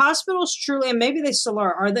 Were hospitals truly, and maybe they still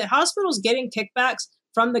are the hospitals getting kickbacks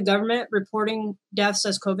from the government reporting deaths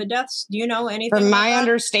as COVID deaths? Do you know anything? From my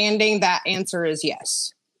understanding, that answer is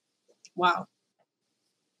yes. Wow.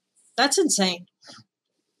 That's insane.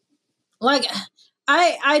 Like,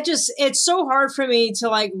 I just, it's so hard for me to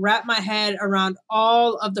like wrap my head around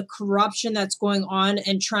all of the corruption that's going on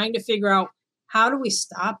and trying to figure out how do we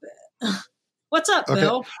stop it? What's up,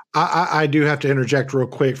 Bill? I do have to interject real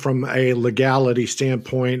quick from a legality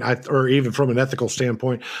standpoint, or even from an ethical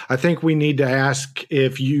standpoint. I think we need to ask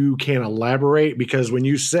if you can elaborate, because when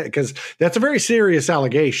you say, because that's a very serious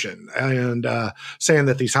allegation, and saying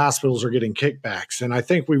that these hospitals are getting kickbacks. And I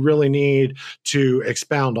think we really need to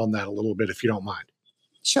expound on that a little bit, if you don't mind.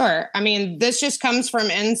 Sure. I mean, this just comes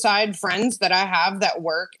from inside friends that I have that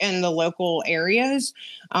work in the local areas.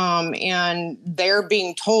 And they're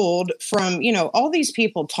being told from, all these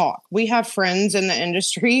people talk. We have friends in the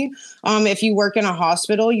industry. If you work in a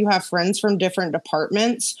hospital, you have friends from different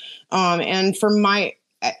departments. And from my,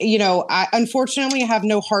 I unfortunately have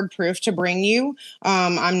no hard proof to bring you.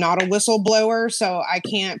 I'm not a whistleblower, so I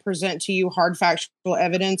can't present to you hard factual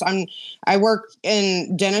evidence. I work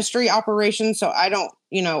in dentistry operations, so I'm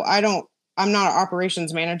not an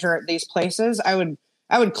operations manager at these places. I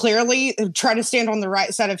would clearly try to stand on the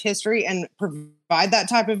right side of history and provide that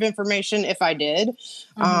type of information if I did.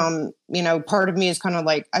 Part of me is kind of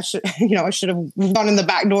like, I should have gone in the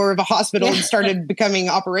back door of a hospital and started becoming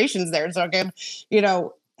operations there. So I can,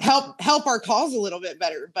 help our cause a little bit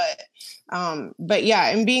better. But yeah,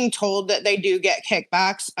 and being told that they do get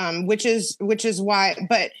kickbacks, which is why,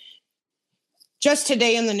 but just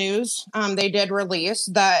today in the news, they did release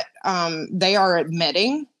that they are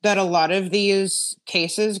admitting that a lot of these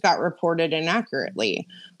cases got reported inaccurately.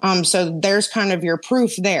 So there's kind of your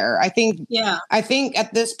proof there. I think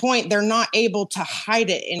at this point, they're not able to hide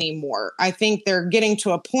it anymore. I think they're getting to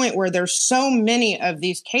a point where there's so many of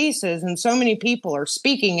these cases and so many people are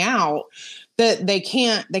speaking out that they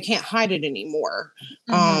can't hide it anymore.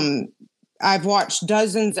 I've watched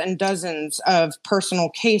dozens and dozens of personal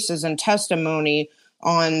cases and testimony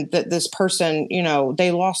on that this person, they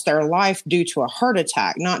lost their life due to a heart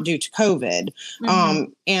attack, not due to COVID.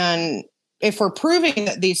 And if we're proving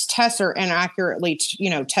that these tests are inaccurately,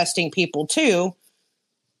 testing people too,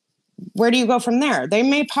 where do you go from there? They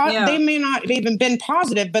may they may not have even been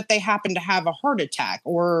positive, but they happen to have a heart attack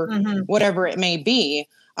or whatever it may be.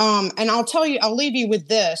 And I'll leave you with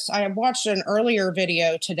this. I watched an earlier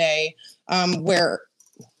video today where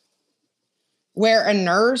a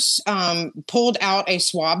nurse pulled out a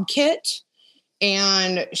swab kit,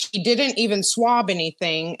 and she didn't even swab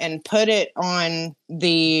anything and put it on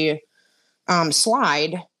the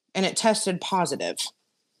slide, and it tested positive.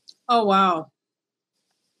 Oh, wow.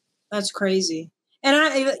 That's crazy. And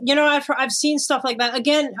I've seen stuff like that.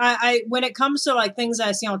 Again, I when it comes to like things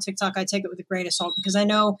I see on TikTok, I take it with a grain of salt because I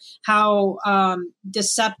know how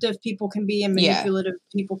deceptive people can be and manipulative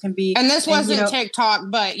people can be. And this wasn't TikTok,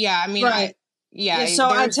 but I mean, right. So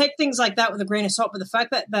I take things like that with a grain of salt, but the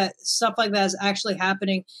fact that stuff like that is actually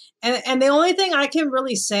happening. And the only thing I can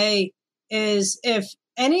really say is if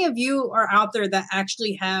any of you are out there that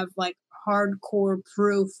actually have like hardcore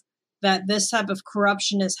proof that this type of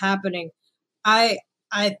corruption is happening, I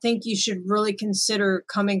think you should really consider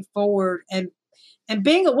coming forward and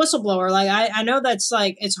being a whistleblower. Like I know that's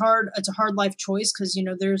like it's a hard life choice because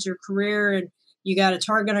there's your career and you got a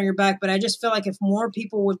target on your back, but I just feel like if more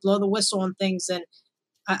people would blow the whistle on things, then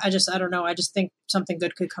I don't know. I just think something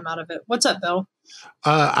good could come out of it. What's up, Bill?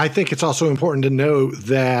 I think it's also important to know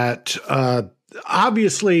that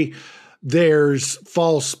obviously there's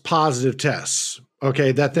false positive tests.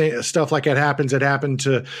 Okay, stuff like that happens. It happened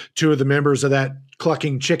to two of the members of that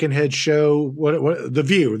clucking chicken head show. What The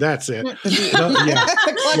View? That's it.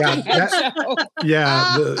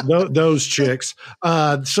 Those chicks.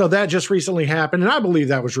 So that just recently happened, and I believe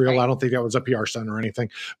that was real. Right. I don't think that was a PR stunt or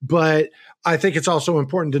anything. But I think it's also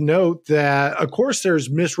important to note that, of course, there's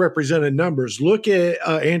misrepresented numbers. Look at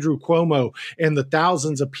Andrew Cuomo and the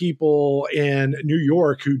thousands of people in New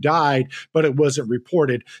York who died, but it wasn't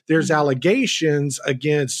reported. There's allegations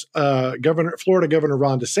against Florida Governor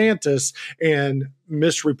Ron DeSantis and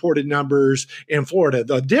misreported numbers in Florida.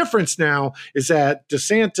 The difference now is that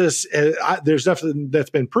DeSantis, there's nothing that's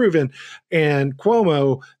been proven, and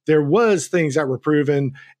Cuomo, there was things that were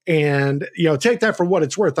proven. And, take that for what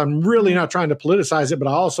it's worth. I'm really not trying to politicize it, but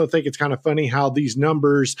I also think it's kind of funny how these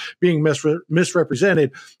numbers being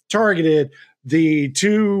misrepresented targeted the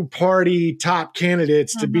two-party top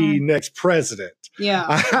candidates to be next president. Yeah.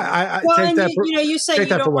 I well, take and that you say you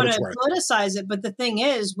don't want to politicize it, but the thing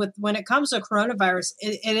is, when it comes to coronavirus,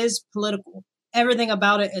 it is political. Everything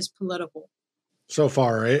about it is political. So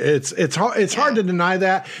far, it's hard to deny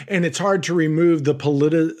that, and it's hard to remove the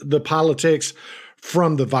politics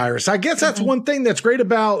from the virus. I guess that's one thing that's great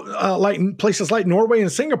about like places like Norway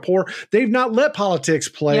and Singapore. They've not let politics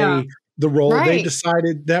play the role. Right. They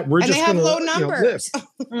decided that we're just going to low numbers.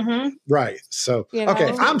 Live. Right. So,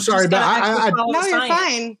 okay. I'm sorry, but no, you're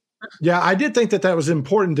fine. Yeah, I did think that was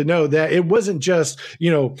important to know that it wasn't just,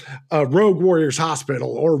 Rogue Warriors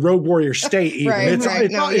Hospital or Rogue Warrior State. Even.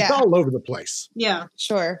 It's all over the place. Yeah.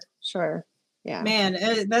 Sure. Yeah.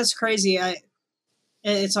 Man, that's crazy.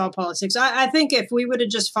 It's all politics. I think if we would have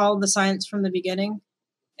just followed the science from the beginning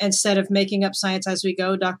instead of making up science as we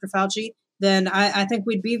go, Dr. Fauci, then I think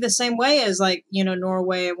we'd be the same way as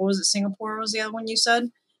Norway. What was it? Singapore was the other one you said?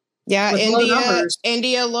 Yeah,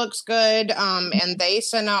 India looks good. And they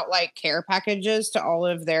send out like care packages to all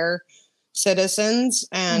of their citizens.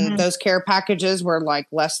 And those care packages were like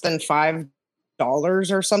less than $5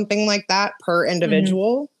 or something like that per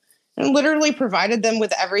individual. And literally provided them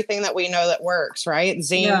with everything that we know that works, right?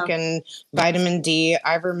 Zinc and vitamin D,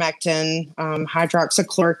 ivermectin,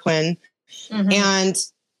 hydroxychloroquine. And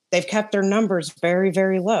they've kept their numbers very,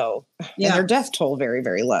 very low and their death toll very,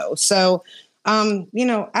 very low. So, I don't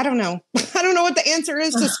know. I don't know what the answer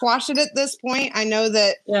is to squash it at this point. I know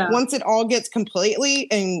that once it all gets completely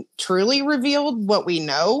and truly revealed what we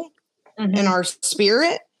know in our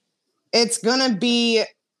spirit, it's going to be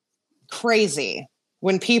crazy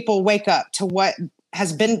when people wake up to what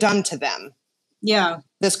has been done to them. Yeah.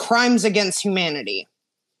 This crimes against humanity.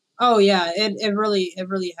 Oh yeah, it really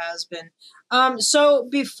has been. So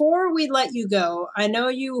before we let you go, I know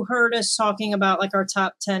you heard us talking about like our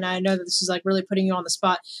top 10. I know that this is like really putting you on the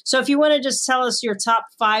spot. So if you want to just tell us your top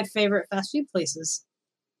 5 favorite fast food places.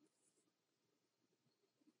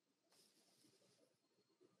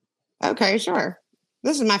 Okay, sure.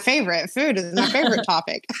 This is my favorite. Food is my favorite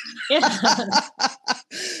topic.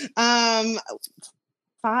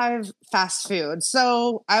 5 fast food.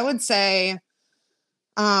 So I would say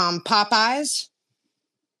Popeyes.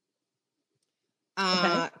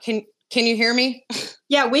 Okay. Can you hear me?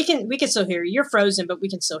 Yeah, we can still hear you. You're frozen, but we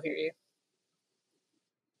can still hear you.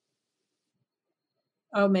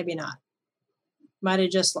 Oh, maybe not. Might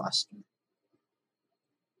have just lost you.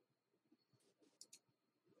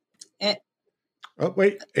 Oh,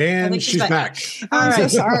 wait. And she's back. I'm so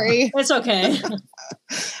sorry. It's okay.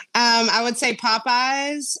 I would say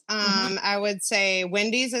Popeyes. I would say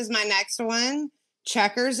Wendy's is my next one.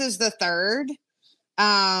 Checkers is the third.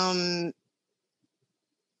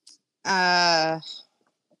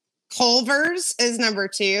 Culver's is number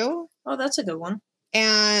 2. Oh, that's a good one.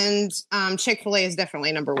 And Chick-fil-A is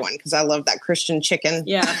definitely number 1 because I love that Christian chicken.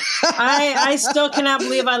 Yeah. I still cannot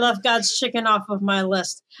believe I left God's chicken off of my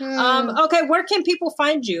list. Okay, where can people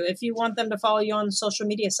find you if you want them to follow you on social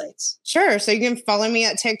media sites? Sure. So you can follow me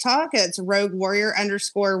at TikTok. It's Rogue Warrior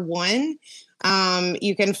 _1.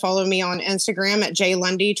 You can follow me on Instagram at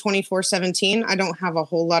JLundy2417. I don't have a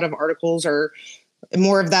whole lot of articles or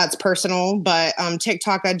more of that's personal, but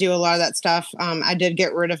TikTok, I do a lot of that stuff. I did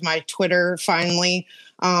get rid of my Twitter finally,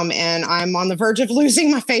 and I'm on the verge of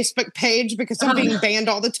losing my Facebook page because I'm being banned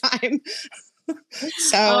all the time.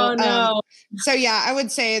 So yeah, I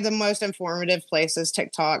would say the most informative place is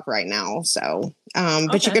TikTok right now. So,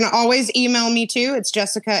 but you can always email me too. It's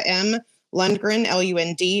Jessica M. Lundgren,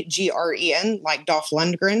 LUNDGREN, like Dolph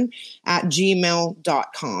Lundgren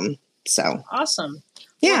 @gmail.com. So awesome.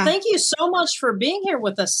 Yeah. Well, thank you so much for being here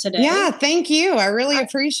with us today. Yeah, thank you. I really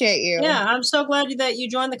appreciate you. Yeah, I'm so glad that you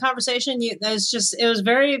joined the conversation. It was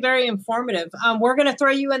very, very informative. We're going to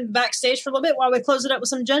throw you in backstage for a little bit while we close it up with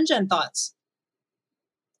some Gen thoughts.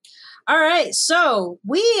 All right, so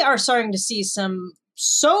we are starting to see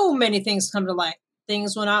so many things come to light.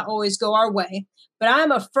 Things will not always go our way, but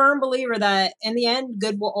I'm a firm believer that in the end,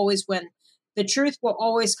 good will always win. The truth will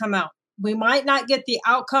always come out. We might not get the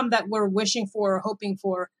outcome that we're wishing for or hoping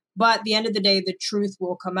for, but at the end of the day, the truth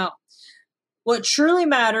will come out. What truly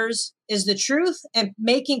matters is the truth and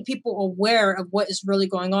making people aware of what is really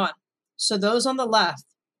going on. So those on the left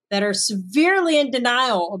that are severely in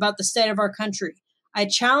denial about the state of our country, I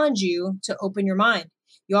challenge you to open your mind.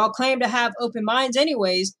 You all claim to have open minds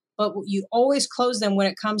anyways, but you always close them when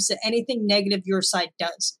it comes to anything negative your side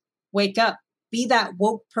does. Wake up. Be that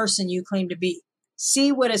woke person you claim to be.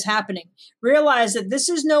 See what is happening. Realize that this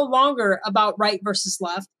is no longer about right versus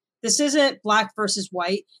left. This isn't black versus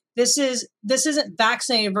white. This isn't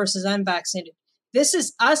vaccinated versus unvaccinated. This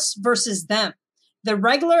is us versus them. The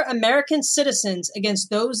regular American citizens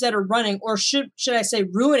against those that are running, or should I say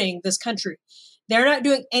ruining this country. They're not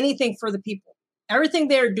doing anything for the people. Everything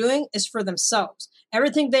they are doing is for themselves.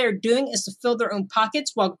 Everything they are doing is to fill their own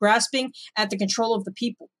pockets while grasping at the control of the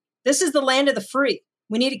people. This is the land of the free.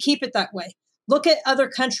 We need to keep it that way. Look at other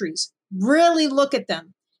countries. Really look at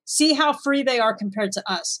them. See how free they are compared to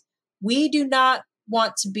us. We do not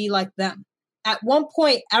want to be like them. At one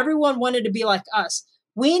point, everyone wanted to be like us.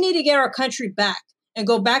 We need to get our country back and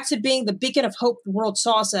go back to being the beacon of hope the world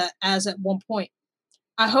saw us as at one point.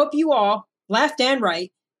 I hope you all, left and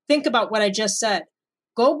right, think about what I just said.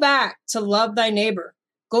 Go back to love thy neighbor.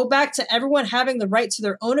 Go back to everyone having the right to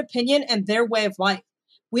their own opinion and their way of life.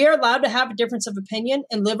 We are allowed to have a difference of opinion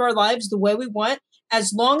and live our lives the way we want,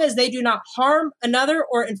 as long as they do not harm another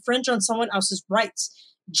or infringe on someone else's rights.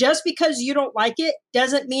 Just because you don't like it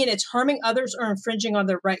doesn't mean it's harming others or infringing on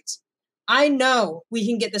their rights. I know we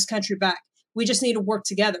can get this country back. We just need to work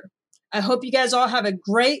together. I hope you guys all have a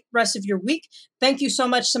great rest of your week. Thank you so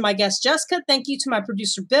much to my guest, Jessica. Thank you to my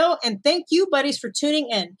producer, Bill. And thank you, buddies, for tuning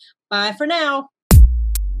in. Bye for now.